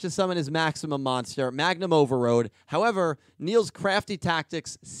managed to summon his maximum monster, Magnum Overroad. However, Neil's crafty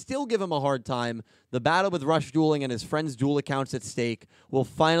tactics still give him a hard time. The battle with Rush dueling and his friend's duel accounts at stake will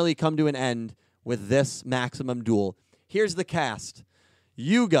finally come to an end with this maximum duel. Here's the cast.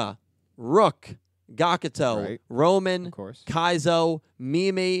 Yuga, Rook, Gakuto, Right. Roman, Of course. Kaizo,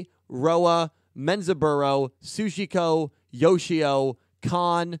 Mimi, Roa, Menzaburo, Sushiko, Yoshio,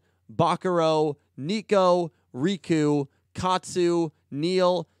 Khan, Bakuro, Nico, Riku, Katsu,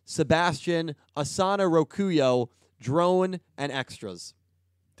 Neil, Sebastian, Asana Rokuyo, Drone, and extras.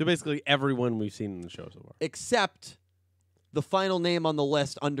 So basically everyone we've seen in the show so far. Except the final name on the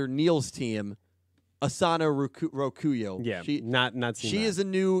list under Neil's team, Asana Rokuyo. Yeah, She, not seen She that. is a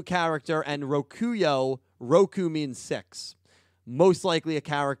new character, and Roku means 6. Most likely a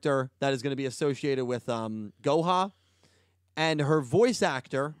character that is going to be associated with Goha. And her voice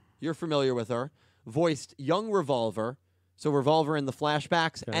actor, you're familiar with her, voiced young Revolver, so Revolver in the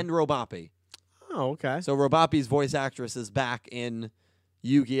flashbacks, Okay. and Robapi. Oh, okay. So Robapi's voice actress is back in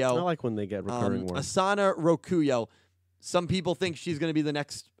Yu-Gi-Oh. I like when they get recurring work. Asana Rokuyo. Some people think she's going to be the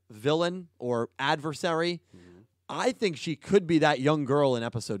next villain or adversary. I think she could be that young girl in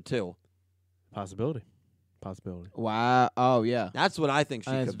episode 2. Possibility. Wow. Oh, yeah. That's what I think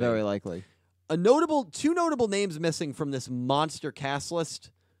she That's could very be. likely. Two notable names missing from this monster cast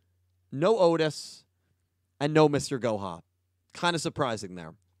list. No Otis and no Mr. Goha. Kind of surprising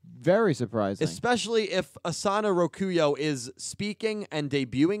there. Very surprising. Especially if Asana Rokuyo is speaking and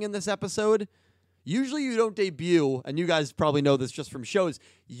debuting in this episode. Usually you don't debut, and you guys probably know this just from shows,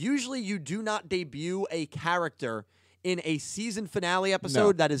 usually you do not debut a character in a season finale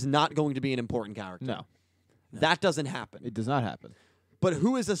episode that is not going to be an important character. No. That doesn't happen. It does not happen. But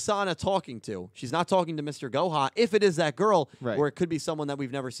who is Asana talking to? She's not talking to Mr. Goha, if it is that girl, Right. or it could be someone that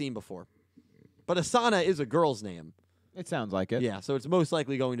we've never seen before. But Asana is a girl's name. It sounds like it. Yeah, so it's most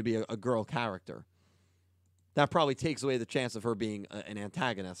likely going to be a girl character. That probably takes away the chance of her being an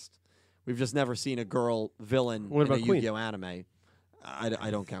antagonist. We've just never seen a girl villain What in about a Queen? Yu-Gi-Oh anime. I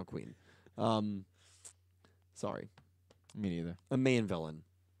don't count Queen. Sorry. Me neither. A main villain.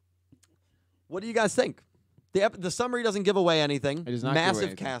 What do you guys think? The summary doesn't give away anything. It does not give away Massive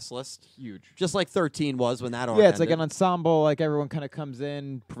anything. cast list. Huge. Just like 13 was when that arc Yeah, it's like ended. an ensemble. Like everyone kind of comes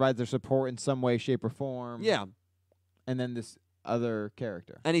in, provides their support in some way, shape, or form. Yeah. And then this other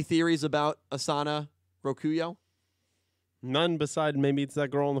character. Any theories about Asana Rokuyo? None beside maybe it's that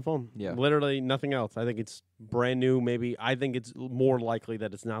girl on the phone. Yeah. Literally nothing else. I think it's brand new. Maybe I think it's more likely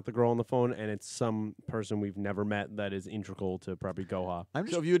that it's not the girl on the phone and it's some person we've never met that is integral to probably Goha.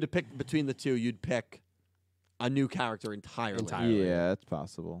 So if you had to pick between the two, you'd pick a new character entirely. Yeah, it's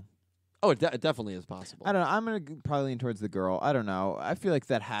possible. Oh, it definitely is possible. I don't know. I'm going to probably lean towards the girl. I don't know. I feel like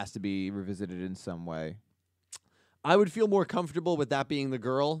that has to be revisited in some way. I would feel more comfortable with that being the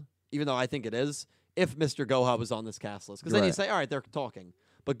girl, even though I think it is, if Mr. Goha was on this cast list. Because then you Right. say, all right, they're talking.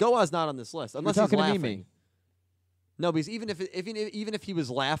 But Goha's not on this list, unless You're he's talking to laughing. Mimi. No, because even if he was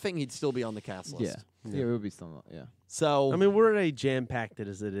laughing, he'd still be on the cast list. Yeah, it would be still. Yeah. So I mean, we're already jam-packed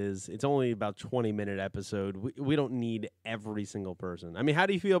as it is. It's only about 20-minute episode. We don't need every single person. I mean, how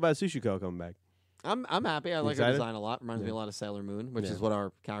do you feel about Sushiko coming back? I'm happy. I like her excited? design a lot. Reminds me a lot of Sailor Moon, which Yeah. is what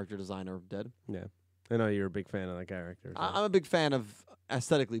our character designer did. Yeah. I know you're a big fan of that character. So. I'm a big fan of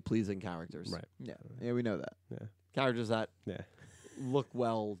aesthetically pleasing characters. Right. Yeah, we know that. Characters that Yeah. look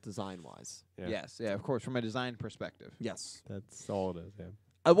well design-wise. Yeah. Yes, yeah, of course, from a design perspective. Yes. That's all it is, yeah.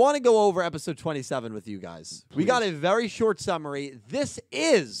 I want to go over episode 27 with you guys. We got a very short summary. This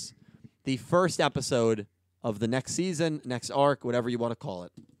is the first episode of the next season, next arc, whatever you want to call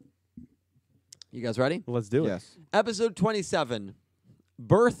it. You guys ready? Let's do it. Yes. Episode 27,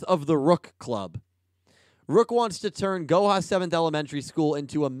 Birth of the Rook Club. Rook wants to turn Goha 7th Elementary School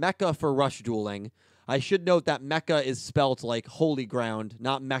into a mecca for rush dueling. I should note that mecca is spelt like holy ground,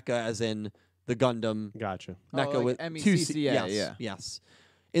 not mecca as in the Gundam Gotcha. Mecca like with MECCA, two C. Yes, yeah. yes.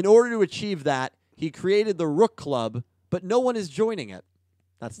 In order to achieve that, he created the Rook Club, but no one is joining it.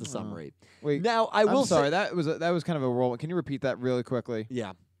 That's the summary. Wait, Now, I will I'm sorry. say, That was kind of a roll. Can you repeat that really quickly?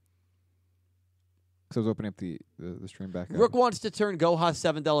 yeah. Because I was opening up the stream back up. Rook wants to turn Goha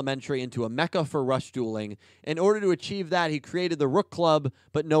 7th Elementary into a mecca for rush dueling. In order to achieve that, he created the Rook Club,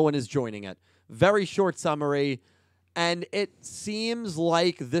 but no one is joining it. Very short summary, and it seems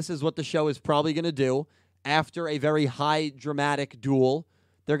like this is what the show is probably going to do. After a very high dramatic duel,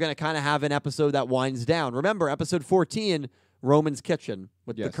 they're going to kind of have an episode that winds down. Remember, episode 14, Roman's Kitchen,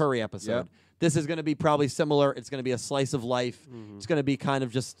 with the Yes. curry episode. Yep. This is going to be probably similar. It's going to be a slice of life. It's going to be kind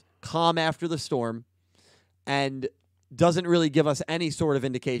of just calm after the storm, and doesn't really give us any sort of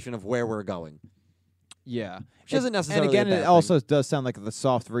indication of where we're going. Yeah. Which isn't necessarily And again, a bad it also does sound like the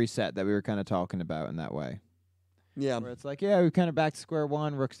soft reset that we were kind of talking about in that way. Yeah. Where it's like, yeah, we're kind of back to square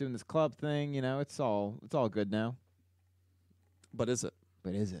one. Rook's doing this club thing. You know, it's all good now. But is it?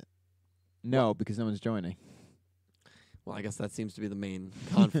 But is it? No, because no one's joining. Well, I guess that seems to be the main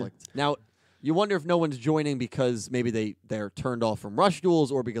conflict. Now, you wonder if no one's joining because maybe they're turned off from rush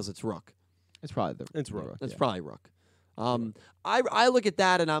duels or because it's Rook. It's probably the. It's the Rook. It's yeah. probably Rook. I look at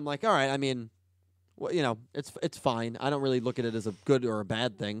that and I'm like, all right. I mean, well, you know, it's fine. I don't really look at it as a good or a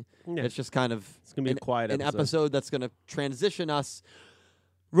bad thing. Yeah. It's just kind of It's going to be a quiet an episode. episode that's going to transition us.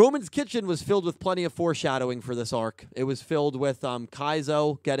 Roman's Kitchen was filled with plenty of foreshadowing for this arc. It was filled with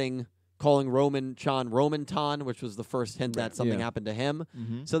Kaizo calling Roman-chan Roman-tan, which was the first hint that something Yeah. happened to him.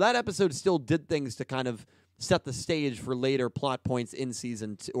 Mhm. So that episode still did things to kind of set the stage for later plot points in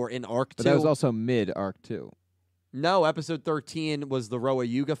season 2 or in arc 2. But that was also mid arc too. No, episode 13 was the Roa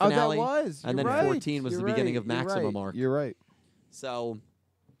Yuga finale. Oh, that was. And You're then right. 14 was You're the beginning right. of Maximum You're right. arc. You're right. So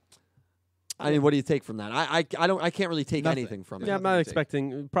I mean, what do you take from that? I can't really take Nothing. anything from Yeah, it. I'm not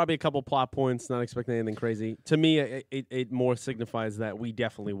expecting probably a couple plot points. Not expecting anything crazy. To me, it more signifies that we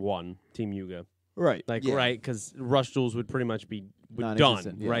definitely won Team Yuga. Right. Like Yeah. right, because Rush Duels would pretty much be done,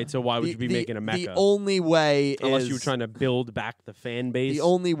 Non-existent, yeah. right? So why would you be making a mecha? The only way Unless is you were trying to build back the fan base. the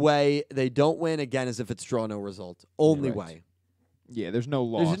only way they don't win again is if it's draw no result. Only Right. way. Yeah, there's no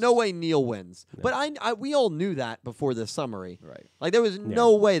loss. There's no way Neil wins. No. But we all knew that before this summary. Right. Like there was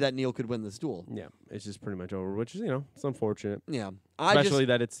no way that Neil could win this duel. Yeah, it's just pretty much over, which is it's unfortunate, Yeah. especially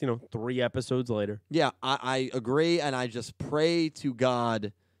that it's 3 episodes later. Yeah, I agree, and I just pray to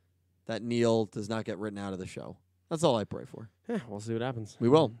God that Neil does not get written out of the show. That's all I pray for. Yeah, we'll see what happens. We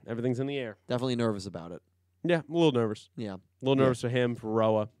will. Everything's in the air. Definitely nervous about it. Yeah, I'm a little nervous. Yeah. A little nervous for him, for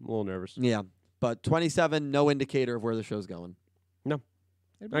Roa. A little nervous. Yeah. But 27, no indicator of where the show's going.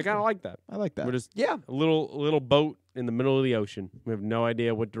 I kind of like that. I like that. We're just Yeah. a little boat in the middle of the ocean. We have no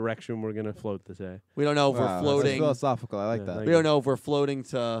idea what direction we're gonna float today. We don't know if Wow, we're that's floating. philosophical. I like Yeah, that. thank We don't know if we're floating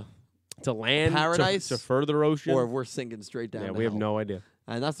to To land, Paradise? to further ocean, or if we're sinking straight down. yeah, to we have hell. no idea.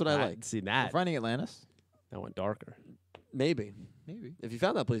 And that's what I like. See We're that finding Atlantis. that went darker. Maybe. Maybe If you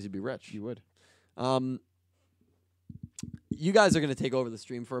found that place, you'd be rich. you would. You guys are going to take over the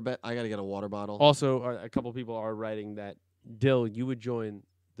stream for a bit. I got to get a water bottle. Also, a couple people are writing that Dill, you would join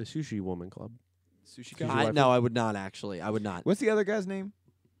the Sushi Woman Club. Sushi guy? No, I would not actually. I would not. What's the other guy's name?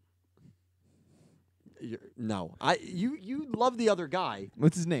 No. You love the other guy.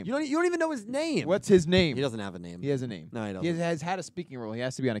 What's his name? You don't even know his name. What's his name? He doesn't have a name. He has a name. No, he He doesn't. has had a speaking role. He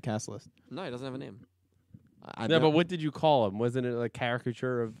has to be on a cast list. No, he doesn't have a name. Yeah, but what did you call him? Wasn't it a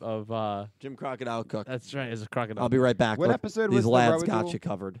caricature of Jim Crocodile Cook. That's right, it's a crocodile. I'll be right back. What Look, episode these was the lads Rowa got duel? you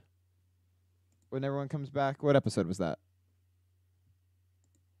covered. When everyone comes back, what episode was that?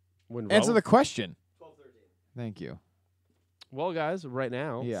 When Answer Rowa- the question. 12-13. Thank you. Well, guys, right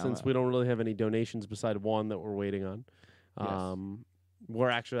now, Yeah, since we don't really have any donations beside one that we're waiting on, Yes. we're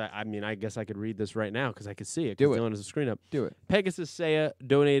actually, I mean, I guess I could read this right now because I could see it. Do 'cause it. Dylan has a screen up. Do it. Pegasus Saya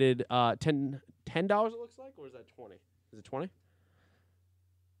donated $10, it looks like, or is that 20? Is it 20?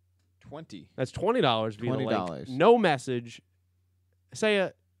 20. That's $20 via the link. $20. No message.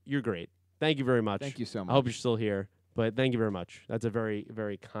 Saya, you're great. Thank you very much. Thank you so much. I hope you're still here, but thank you very much. That's a very,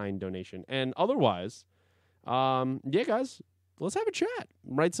 very kind donation. And otherwise, yeah, guys, let's have a chat.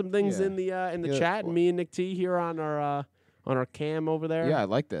 Write some things Yeah. in the Yeah, chat. And me and Nick T here on our cam over there. Yeah, I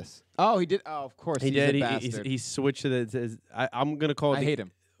like this. Oh, he did. Oh, of course. he he's did. A He bastard. switched to the. I'm gonna call it. I hate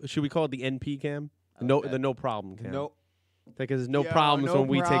him. Should we call it the NP cam? I like No, that. the no problem cam. No. Because there's no Yo, problems no when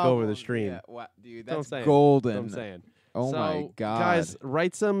we take over the problems. stream. Yeah, dude, That's what I'm that's saying. golden. That's what I'm saying. Oh so, my god, guys,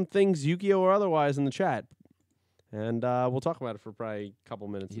 write some things, Yu-Gi-Oh or otherwise, in the chat, and we'll talk about it for probably a couple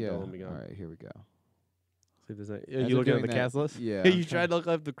minutes Yeah. until we go. All right, here we go. See if there's any, As you we're looking at doing the that, cast list? yeah, you I'm tried to look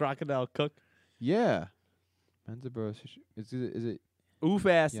up the crocodile cook. Yeah. Menza Is it?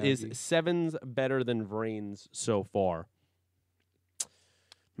 Ufast Yagi. is sevens better than Vrains so far.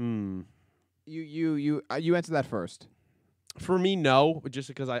 You answer that first. For me, no, just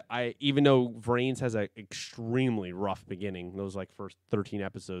because I even though Vrains has an extremely rough beginning, those like first 13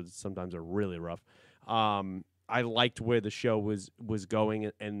 episodes sometimes are really rough. I liked where the show was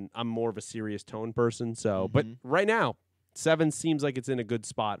going, and I'm more of a serious tone person. So, but Mhm. right now, Seven seems like it's in a good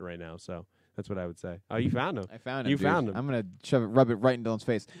spot right now. So that's what I would say. Oh, you found him. I found him. You dude. found him. I'm gonna rub it right in Dylan's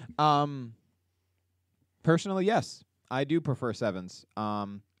face. Personally, yes, I do prefer sevens.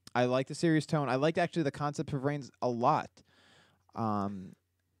 I like the serious tone. I liked actually the concept of Reigns a lot. And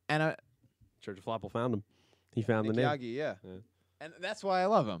Church of Flopple found him. He found Nick the name. Yagi, yeah, Yeah. and that's why I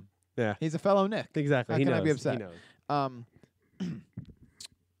love him. Yeah, He's a fellow Nick. exactly. How He can knows. I be upset? He knows.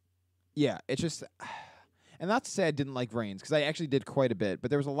 Yeah, it's just, and not to say I didn't like Reigns because I actually did quite a bit, but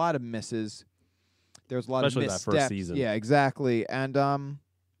there was a lot of misses. There was a lot Especially of that missteps. first season. Yeah, exactly. And I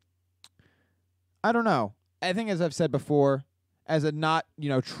don't know. I think, as I've said before, as a not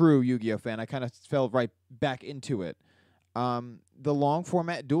true Yu-Gi-Oh fan, I kind of fell right back into it. The long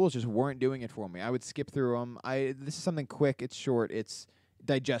format duels just weren't doing it for me. I would skip through them. This is something quick. It's short. It's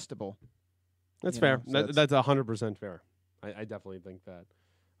digestible. That's You fair. know, so That's 100% fair. I definitely think that.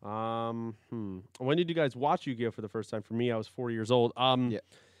 When did you guys watch Yu-Gi-Oh for the first time? For me, I was 4 years old. Yeah.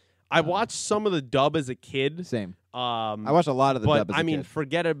 I watched some of the dub as a kid. Same. I I watched a lot of the but dub as I a mean, kid.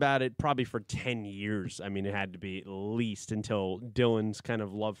 forget about it. Probably for 10 years. I mean, it had to be at least until Dylan's kind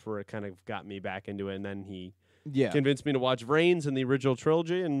of love for it kind of got me back into it, and then he Yeah. convinced me to watch Vrains and the original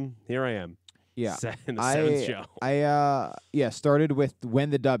trilogy, and here I am. Yeah. In the seventh show. I started with when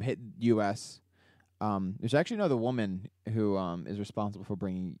the dub hit U.S. There's actually another woman who is responsible for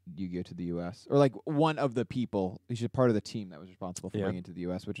bringing Yu-Gi-Oh to the U.S. or like one of the people. She's part of the team that was responsible for Yeah. bringing it to the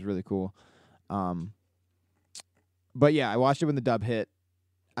U.S., which is really cool. But yeah, I watched it when the dub hit.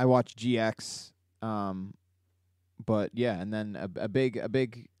 I watched GX. But yeah, and then a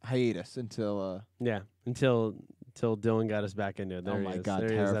big hiatus until until Dylan got us back into it. There Oh he my is. God, There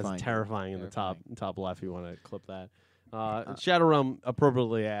he is. terrifying. That's terrifying in the Terrifying. top left. You want to clip that? Shadow Realm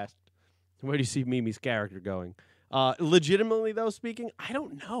appropriately asked, "Where do you see Mimi's character going?" Legitimately, though, speaking, I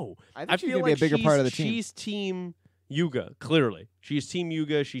don't know. I think I she's feel gonna be like a bigger part of the team. She's Team Yuga. Clearly, she's Team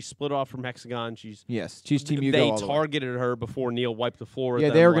Yuga. She's split off from Hexagon. She's Team Yugo. They all the way. targeted her before Neil wiped the floor. with Yeah,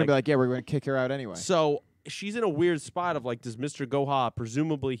 them, they were gonna be like, yeah, we're gonna kick her out anyway. So she's in a weird spot of like, does Mr. Goha,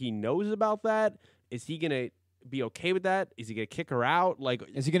 presumably he knows about that? Is he going to be okay with that? Is he going to kick her out? Like,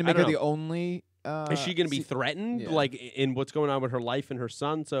 Is he gonna make her the only? is she going to be threatened, yeah. like in what's going on with her life and her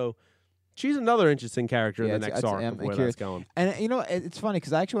son? So she's another interesting character in the next arc of where that's going. And you know, it's funny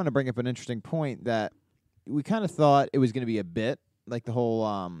because I actually want to bring up an interesting point that we kind of thought it was going to be a bit like the whole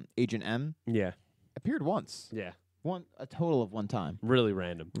Agent M Yeah, appeared once, yeah, a total of one time, really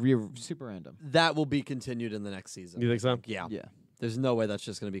random. super random. That will be continued in the next season. You think so? Yeah. Yeah, There's no way that's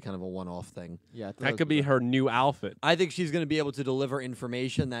just going to be kind of a one-off thing. yeah. I thought That could be her new outfit. I think she's going to be able to deliver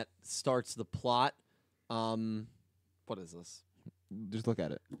information that starts the plot. What is this? Just look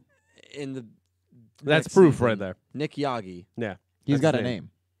at it. In the That's next proof season, right there. Nick Yagi. Yeah, He's that's got his a name.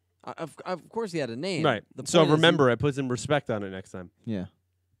 Of course, he had a name. right. The So point is remember, it puts some respect on it next time. Yeah,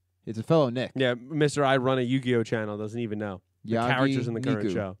 it's a fellow Nick. Yeah, Mr. I run a Yu-Gi-Oh channel doesn't even know the Yagi characters in the current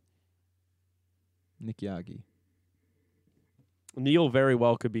Niku. show. Nick Yagi. Neil very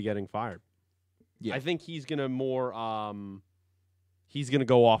well could be getting fired. Yeah. I think he's gonna he's gonna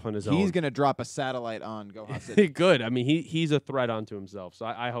go off on his own. He's gonna drop a satellite on Goha City. Good. I mean, he's a threat unto himself. So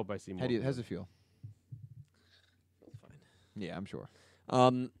I hope I see more. How's it feel? Yeah, I'm sure.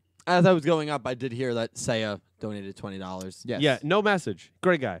 As I was going up, I did hear that Saya donated $20. Yes. Yeah. No message.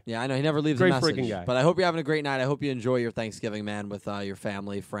 Great guy. Yeah, I know he never leaves Great a message. freaking guy. But I hope you're having a great night. I hope you enjoy your Thanksgiving, man, with your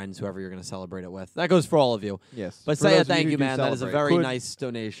family, friends, whoever you're going to celebrate it with. That goes for all of you. Yes. But For Saya, those of thank who you, do man. That is a celebrate. very Could- nice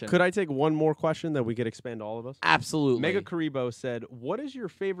donation. Could I take one more question that we could expand all of us? Absolutely. Mega Karibo said, "What is your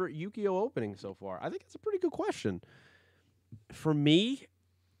favorite Yu-Gi-Oh opening so far?" I think it's a pretty good question. For me,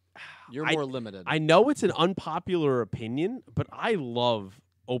 You're more limited. I know it's an unpopular opinion, but I love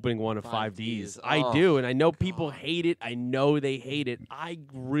opening one of 5Ds. 5Ds. I Oh, do, and I know people hate it. I know they hate it. I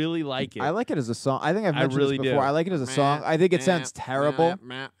really like it. I like it as a song. I think I've I mentioned really this before. do. I like it as a song. I think it sounds terrible.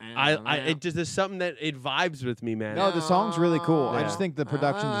 it just is something that it vibes with me, man. No, the song's really cool. I Yeah. just think the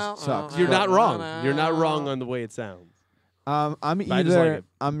production just sucks. You're But, not wrong. You're not wrong on the way it sounds. I'm I just either. like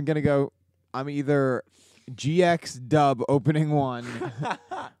it. I'm either GX dub opening one,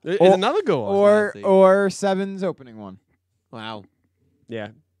 It's Or- another good one. or Sevens opening one. Wow. Yeah.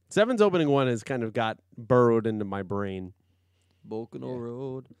 Seven's opening one has kind of got burrowed into my brain. Boku no Yeah.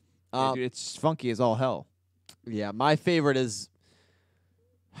 Road. Yeah, dude, it's funky as all hell. Yeah, my favorite is.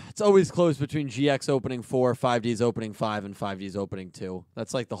 It's always close between GX opening 4, 5D's opening 5, and 5D's opening 2.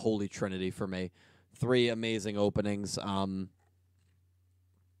 That's like the holy trinity for me. 3 amazing openings.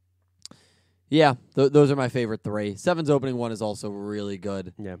 Yeah, those are my favorite 3. 7's opening 1 is also really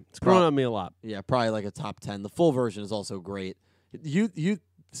good. Yeah. It's growing on me a lot. Yeah, probably like a top 10. The full version is also great. You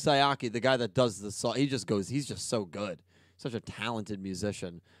Sayaki, the guy that does the song, he's just so good. Such a talented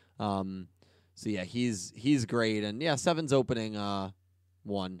musician. So yeah, he's great. And yeah, 7's opening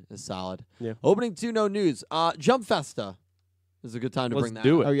 1 is solid. Yeah. Opening 2, no news. Jump Festa. This is a good time to Let's bring that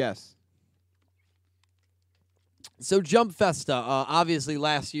do up. it. Oh yes. So Jump Festa, obviously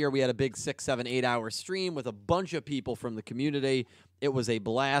last year we had a big 6, 7, 8 hour stream with a bunch of people from the community. It was a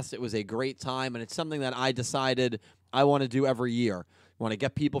blast. It was a great time, and it's something that I decided I want to do every year. I want to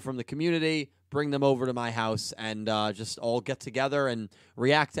get people from the community, bring them over to my house, and just all get together and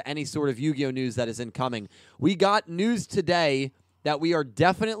react to any sort of Yu-Gi-Oh! News that is incoming. We got news today that we are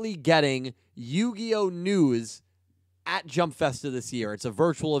definitely getting Yu-Gi-Oh! News at Jump Festa this year. It's a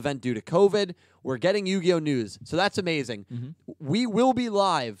virtual event due to COVID. We're getting Yu-Gi-Oh! News, so that's amazing. We will be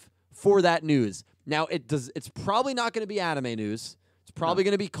live for that news. Now, it's probably not going to be anime news. It's probably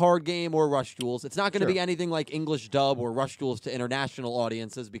going to be card game or Rush Duels. It's not going to be anything like English dub or Rush Duels to international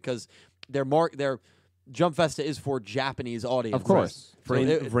audiences because their Jump Festa is for Japanese audiences. Of course. So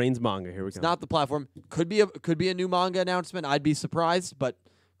it- Vrain's manga. Here we it's go. not the platform. Could be a new manga announcement. I'd be surprised, but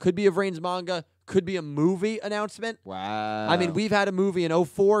could be a Vrain's manga. Could be a movie announcement. Wow. I mean, we've had a movie in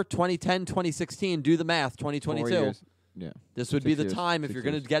 04, 2010, 2016. Do the math. 4 2022. years. Yeah. This would be 6 the years. time if 6 you're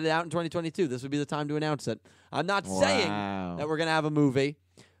going to years. get it out in 2022. This would be the time to announce it. I'm not saying Wow. that we're going to have a movie,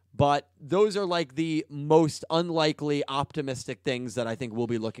 but those are like the most unlikely optimistic things that I think we'll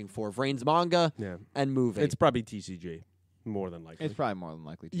be looking for. Vrain's manga Yeah. and movie. It's probably TCG. More than likely. It's probably more than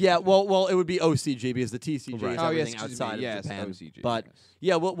likely. Yeah, TCG. well, it would be OCG because the TCG Right. is Oh, everything yes, outside yes, of Japan. OCG, But yes.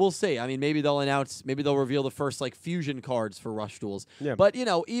 yeah, we'll see. I mean, maybe they'll reveal the first like fusion cards for Rush Duels. Yeah. But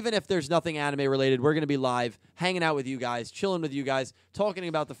even if there's nothing anime related, we're going to be live, hanging out with you guys, chilling with you guys, talking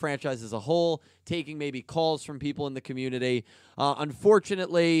about the franchise as a whole, taking maybe calls from people in the community.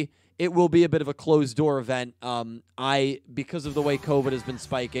 Unfortunately, it will be a bit of a closed door event. Because of the way COVID has been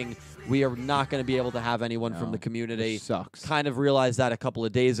spiking, we are not going to be able to have anyone from No, the community. which sucks. Kind of realized that a couple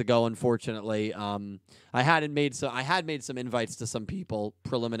of days ago. Unfortunately, I had made some invites to some people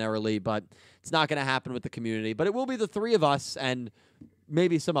preliminarily, but it's not going to happen with the community. But it will be the three of us and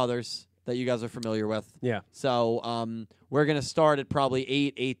maybe some others that you guys are familiar with. Yeah. So we're going to start at probably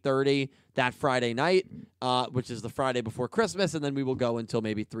 8:30 that Friday night, which is the Friday before Christmas, and then we will go until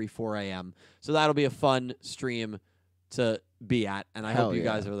maybe 3-4 a.m. So that'll be a fun stream to be at, and I Hell hope you yeah.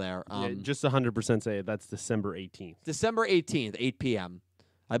 guys are there. Just 100% say it. That's December 18th. December 18th, 8 p.m.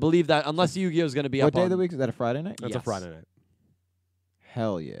 I believe that, unless Yu-Gi-Oh! Is going to be What up day on... of the week? Is that a Friday night? That's a Yes. Friday night.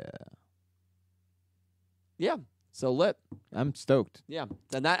 Hell yeah. Yeah, so lit. I'm stoked. Yeah,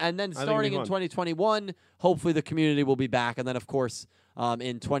 and then it'll be starting in fun. 2021, hopefully the community will be back, and then of course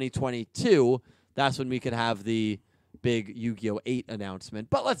in 2022, that's when we could have the big Yu-Gi-Oh! 8 announcement.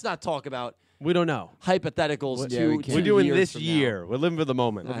 But let's not talk about We don't know. hypotheticals. Yeah, two, we can't. two We're doing years this from now. year. We're living for the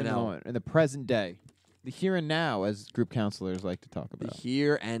moment. I In the know. moment, in the present day. The here and now, as group counselors like to talk The about.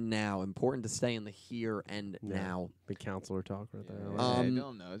 here and now. Important to stay in the here and Yeah. now. Big counselor talk right there.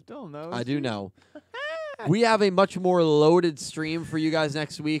 Dylan knows. I do know. We have a much more loaded stream for you guys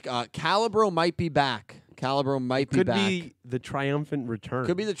next week. Calibro might be back. Calibro might be Could back. be the triumphant return.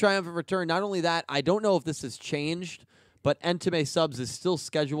 Could be the triumphant return. Not only that, I don't know if this has changed, but Entame Subs is still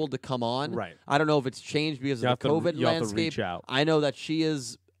scheduled to come on. Right. I don't know if it's changed because You of have the to- COVID you have to landscape. reach out. I know that she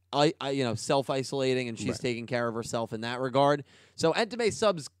is self-isolating and she's Right. taking care of herself in that regard. So Entame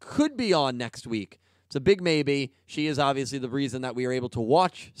Subs could be on next week. It's a big maybe. She is obviously the reason that we are able to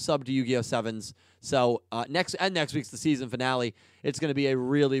watch sub to Yu-Gi-Oh! Sevens. So next week's the season finale. It's going to be a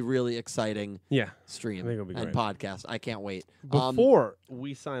really, really exciting Yeah. stream I think it'll be and great. podcast. I can't wait. Before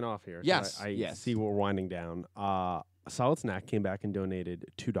we sign off here, 'cause Yes. I Yes. see we're winding down. Solid Snack came back and donated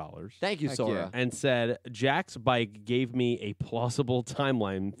 $2 Thank you, Heck Sora. yeah. and said Jack's bike gave me a plausible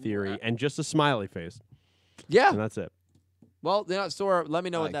timeline theory and just a smiley face, Yeah. and that's it. Well, Sora, let me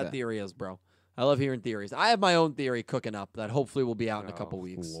know I what like that that. theory is, bro. I love hearing theories. I have my own theory cooking up that hopefully will be out in a couple Oh,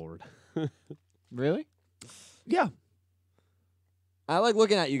 weeks. Lord. Really? Yeah. I like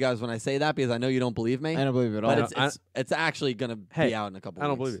looking at you guys when I say that because I know you don't believe me. I don't believe it at all. But it's actually going to Hey, be out in a couple I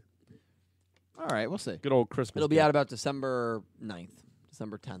don't weeks. believe it. All right, we'll see. Good old Christmas. It'll be gift. out about December 9th,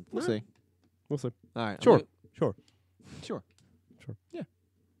 December 10th. We'll see. We'll see. All right. Sure. Sure. Sure.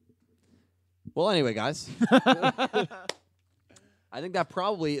 Well, anyway, guys. I think that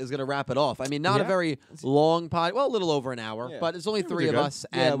probably is going to wrap it off. I mean, not a Yeah. very long pod. Well, a little over an hour, Yeah. but it's only Yeah, we three did of good. us.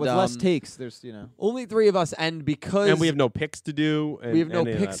 Yeah, and, with less takes, there's only three of us, and because And we have no picks to do. And we have no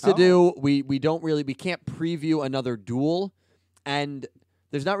any of picks that. to do. We can't preview another duel, and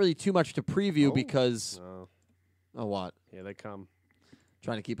there's not really too much to preview Oh. because Oh, what? yeah, they come.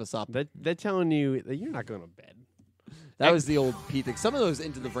 Trying to keep us up. They're telling you that you're not going to bed. That was the old Pete thing. Some of those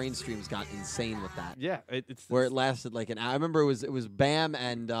Into the Brain streams got insane with that. Yeah, it's Where it lasted like an hour. I remember it was Bam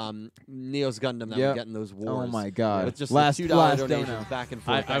and Neo's Gundam that were Yep. getting those wars. Oh my god. With just last the $2 last donations dono. back and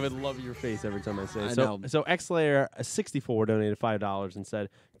forth. I would love your face every time I say it. I So, know. so XLayer 64 donated $5 and said,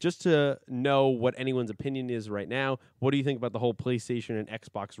 just to know what anyone's opinion is right now, what do you think about the whole PlayStation and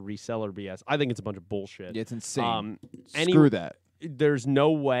Xbox reseller BS? I think it's a bunch of bullshit. Yeah, it's insane. Any- Screw that. There's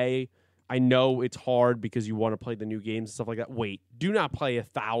no way. I know it's hard because you want to play the new games and stuff like that. Wait, do not play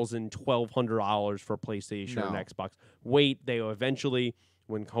 $1,000, $1,200 for PlayStation No. and Xbox. Wait, they will eventually,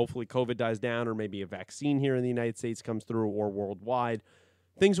 when hopefully COVID dies down or maybe a vaccine here in the United States comes through or worldwide,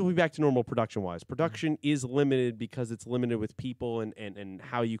 things will be back to normal production-wise. Production is limited because it's limited with people and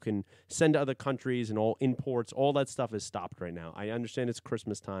how you can send to other countries and all imports. All that stuff is stopped right now. I understand it's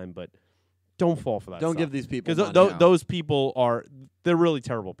Christmas time, but don't fall for that. Don't stuff. give these people Because money. those people they're really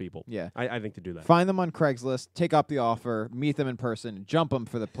terrible people. Yeah. I think to do that. Find them on Craigslist, take up the offer, meet them in person, jump them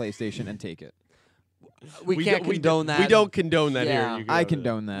for the PlayStation, and take it. we can't condone that. We don't condone that Yeah. here. I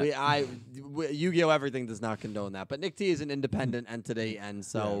condone that. Yu-Gi-Oh! Everything does not condone that. But Nick T is an independent entity, and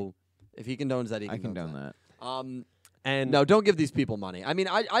so if he condones that, he I condones condone that. And No, don't give these people money. I mean,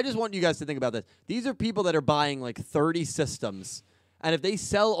 I just want you guys to think about this. These are people that are buying like 30 systems, and if they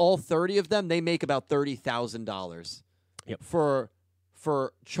sell all 30 of them, they make about $30,000 Yep. for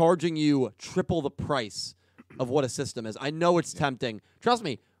charging you triple the price of what a system is. I know it's tempting. Trust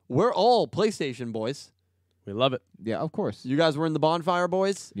me, we're all PlayStation boys. We love it. Yeah, of course. You guys were in the Bonfire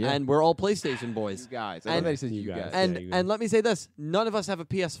Boys, Yeah. and we're all PlayStation Boys. You guys. And- I love that he says You you guys. guys. And Yeah, you and let me say this: none of us have a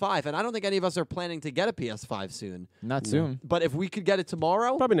PS5, and I don't think any of us are planning to get a PS5 soon. Not soon. But if we could get it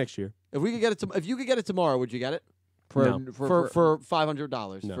tomorrow, Probably next year. if we could get it, if you could get it tomorrow, would you get it No. for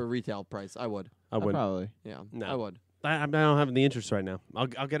 $500 No. for retail price? I would. I wouldn't. Probably. Yeah, No. I would. I don't have the interest right now. I'll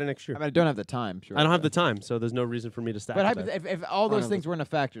get it next year. I mean, I don't have the time. Sure. I don't have the time, so there's no reason for me to stack. But it there. if all those know things weren't a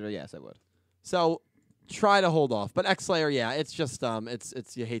factor, yes, I would. So try to hold off. But X-Slayer, yeah, it's just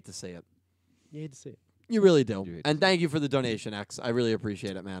it's you hate to see it. You hate to see it. You really do. You hate to And thank you for the donation, X. I really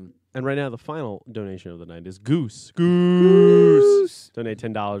appreciate it, man. And right now, the final donation of the night is Goose. Goose. Donate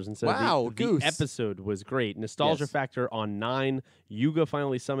 $10 and said Wow, the Goose. episode was great. Nostalgia Yes. factor on 9. Yuga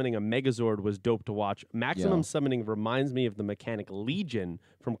finally summoning a Megazord was dope to watch. Maximum Yo. summoning reminds me of the mechanic Legion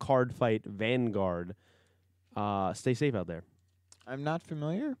from Card Fight Vanguard. Stay safe out there. I'm not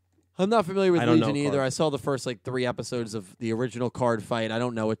familiar. I'm not familiar with I don't know Legion either. card. I saw the first 3 episodes of the original Card Fight. I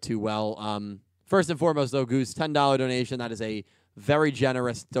don't know it too well. First and foremost, though, Goose, $10 donation. That is a very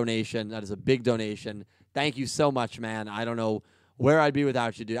generous donation. That is a big donation. Thank you so much, man. I don't know where I'd be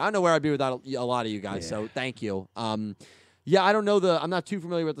without you, dude. I don't know where I'd be without a lot of you guys. So thank you. Yeah, I don't know I'm not too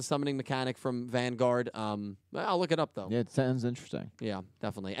familiar with the summoning mechanic from Vanguard. I'll look it up though. Yeah, it sounds interesting. Yeah,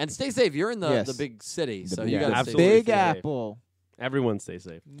 definitely. And stay safe. You're in the Yes. big city, The so big- you got to stay absolutely. safe. Big stay safe. Apple, Everyone stay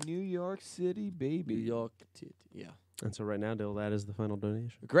safe. New York City, baby. New York. Yeah. And so right now, Dill, that is the final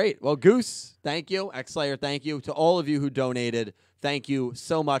donation. Great. Well, Goose, thank you. X-Slayer, thank you. To all of you who donated, thank you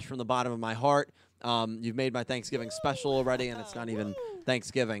so much from the bottom of my heart. You've made my Thanksgiving special already, and it's not even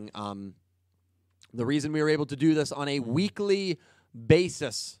Thanksgiving. The reason we were able to do this on a weekly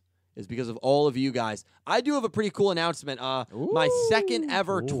basis is because of all of you guys. I do have a pretty cool announcement. My second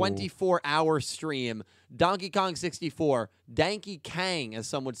ever Ooh. 24-hour stream, Donkey Kong 64, Danky Kang, as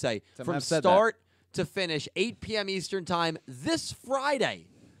some would say, Some from have said that. start to finish, 8 p.m. Eastern Time this Friday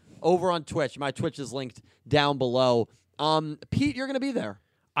over on Twitch. My Twitch is linked down below. Pete, you're going to be there.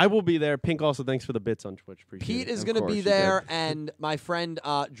 I will be there. Pink also, thanks for the bits on Twitch. Appreciate Pete it. is Of going to course be you there, did. and my friend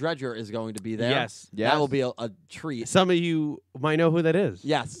Dredger is going to be there. Yes. Yes. That will be a treat. Some of you might know who that is.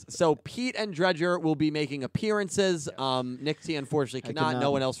 Yes. So Pete and Dredger will be making appearances. Nick T, unfortunately, cannot. cannot.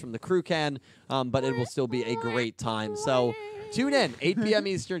 No one else from the crew can, but it will still be a great time. So tune in, 8 p.m.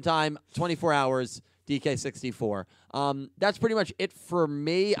 Eastern Time, 24 hours, DK64. That's pretty much it for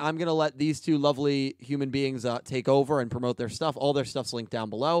me. I'm going to let these two lovely human beings take over and promote their stuff. All their stuff's linked down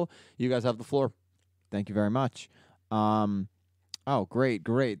below. You guys have the floor. Thank you very much. Oh,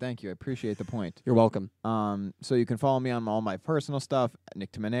 great. Thank you. I appreciate the point. You're welcome. So you can follow me on all my personal stuff,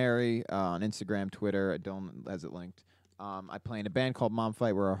 Nick Timoneri, on Instagram, Twitter. Dylan has it linked. I play in a band called Mom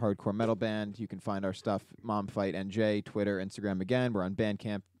Fight. We're a hardcore metal band. You can find our stuff, Mom Fight NJ, Twitter, Instagram again. We're on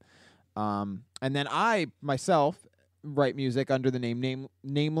Bandcamp. And then I, myself, write music under the name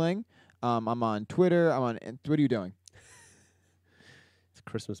Nameling. I'm on Twitter. What are you doing? It's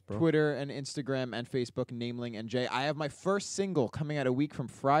Christmas, bro. Twitter and Instagram and Facebook, Nameling NJ. I have my first single coming out a week from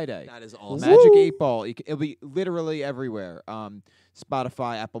Friday. That is awesome. Magic 8 Ball. It'll be literally everywhere.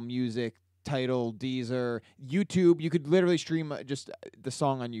 Spotify, Apple Music, Tidal, Deezer, YouTube. You could literally stream just the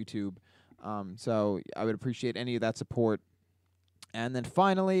song on YouTube. So I would appreciate any of that support. And then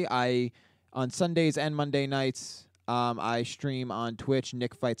finally, on Sundays and Monday nights, I stream on Twitch,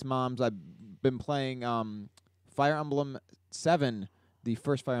 Nick Fights Moms. I've been playing Fire Emblem 7, the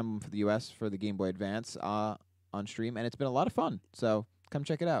first Fire Emblem for the US for the Game Boy Advance, on stream, and it's been a lot of fun. So come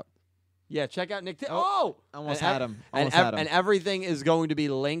check it out. Yeah, check out Nick T. Oh, Oh! Almost And had him. And, Almost had him. and everything is going to be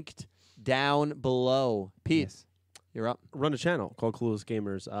linked down below. Pete, Yes. you're up. Run a channel called Clueless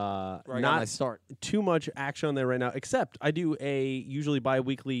Gamers. Where I got Not my start. too much action on there right now, except I do a usually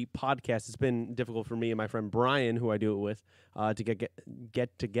bi-weekly podcast. It's been difficult for me and my friend Brian, who I do it with, to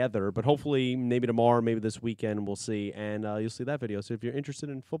get together. But hopefully, maybe tomorrow, maybe this weekend, we'll see. And you'll see that video. So if you're interested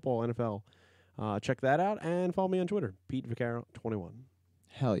in football, NFL, check that out. And follow me on Twitter, Pete Vaccaro 21.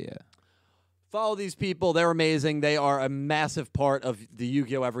 Hell yeah. Follow these people. They're amazing. They are a massive part of the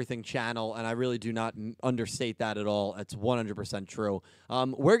Yu-Gi-Oh! Everything channel, and I really do not understate that at all. It's 100% true.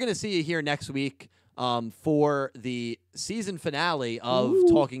 We're going to see you here next week for the season finale of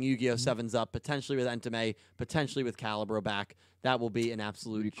Talking Yu-Gi-Oh! 7's Up, potentially with Entame, potentially with Calibro back. That will be an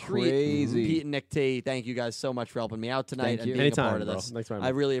absolute Be treat. crazy. Pete and Nick T, thank you guys so much for helping me out tonight Thank and you. being Anytime, a part of bro. this. Thanks very I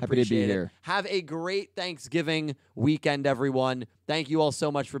much. really Happy to be appreciate it. here. Have a great Thanksgiving weekend, everyone. Thank you all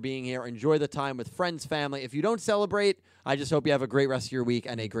so much for being here. Enjoy the time with friends, family. If you don't celebrate, I just hope you have a great rest of your week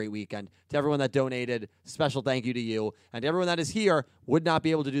and a great weekend. To everyone that donated, special thank you to you. And to everyone that is here, would not be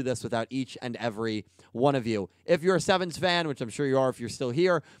able to do this without each and every one of you. If you're a Sevens fan, which I'm sure you are if you're still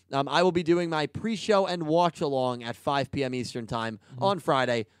here, I will be doing my pre-show and watch-along at 5 p.m. Eastern Time on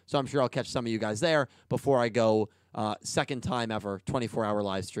Friday. So I'm sure I'll catch some of you guys there before I go second time ever, 24-hour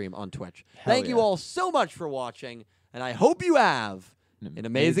live stream on Twitch. Thank you yeah. all so much for watching, and I hope you have an amazing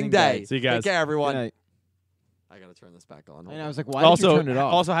amazing day. day. See you guys. Take care, everyone. Good night. I got to turn this back on. And I was like, why did you turn it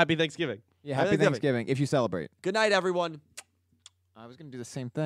off? Also, happy Thanksgiving. yeah, happy Thanksgiving. Thanksgiving if you celebrate. Good night, everyone. I was going to do the same thing.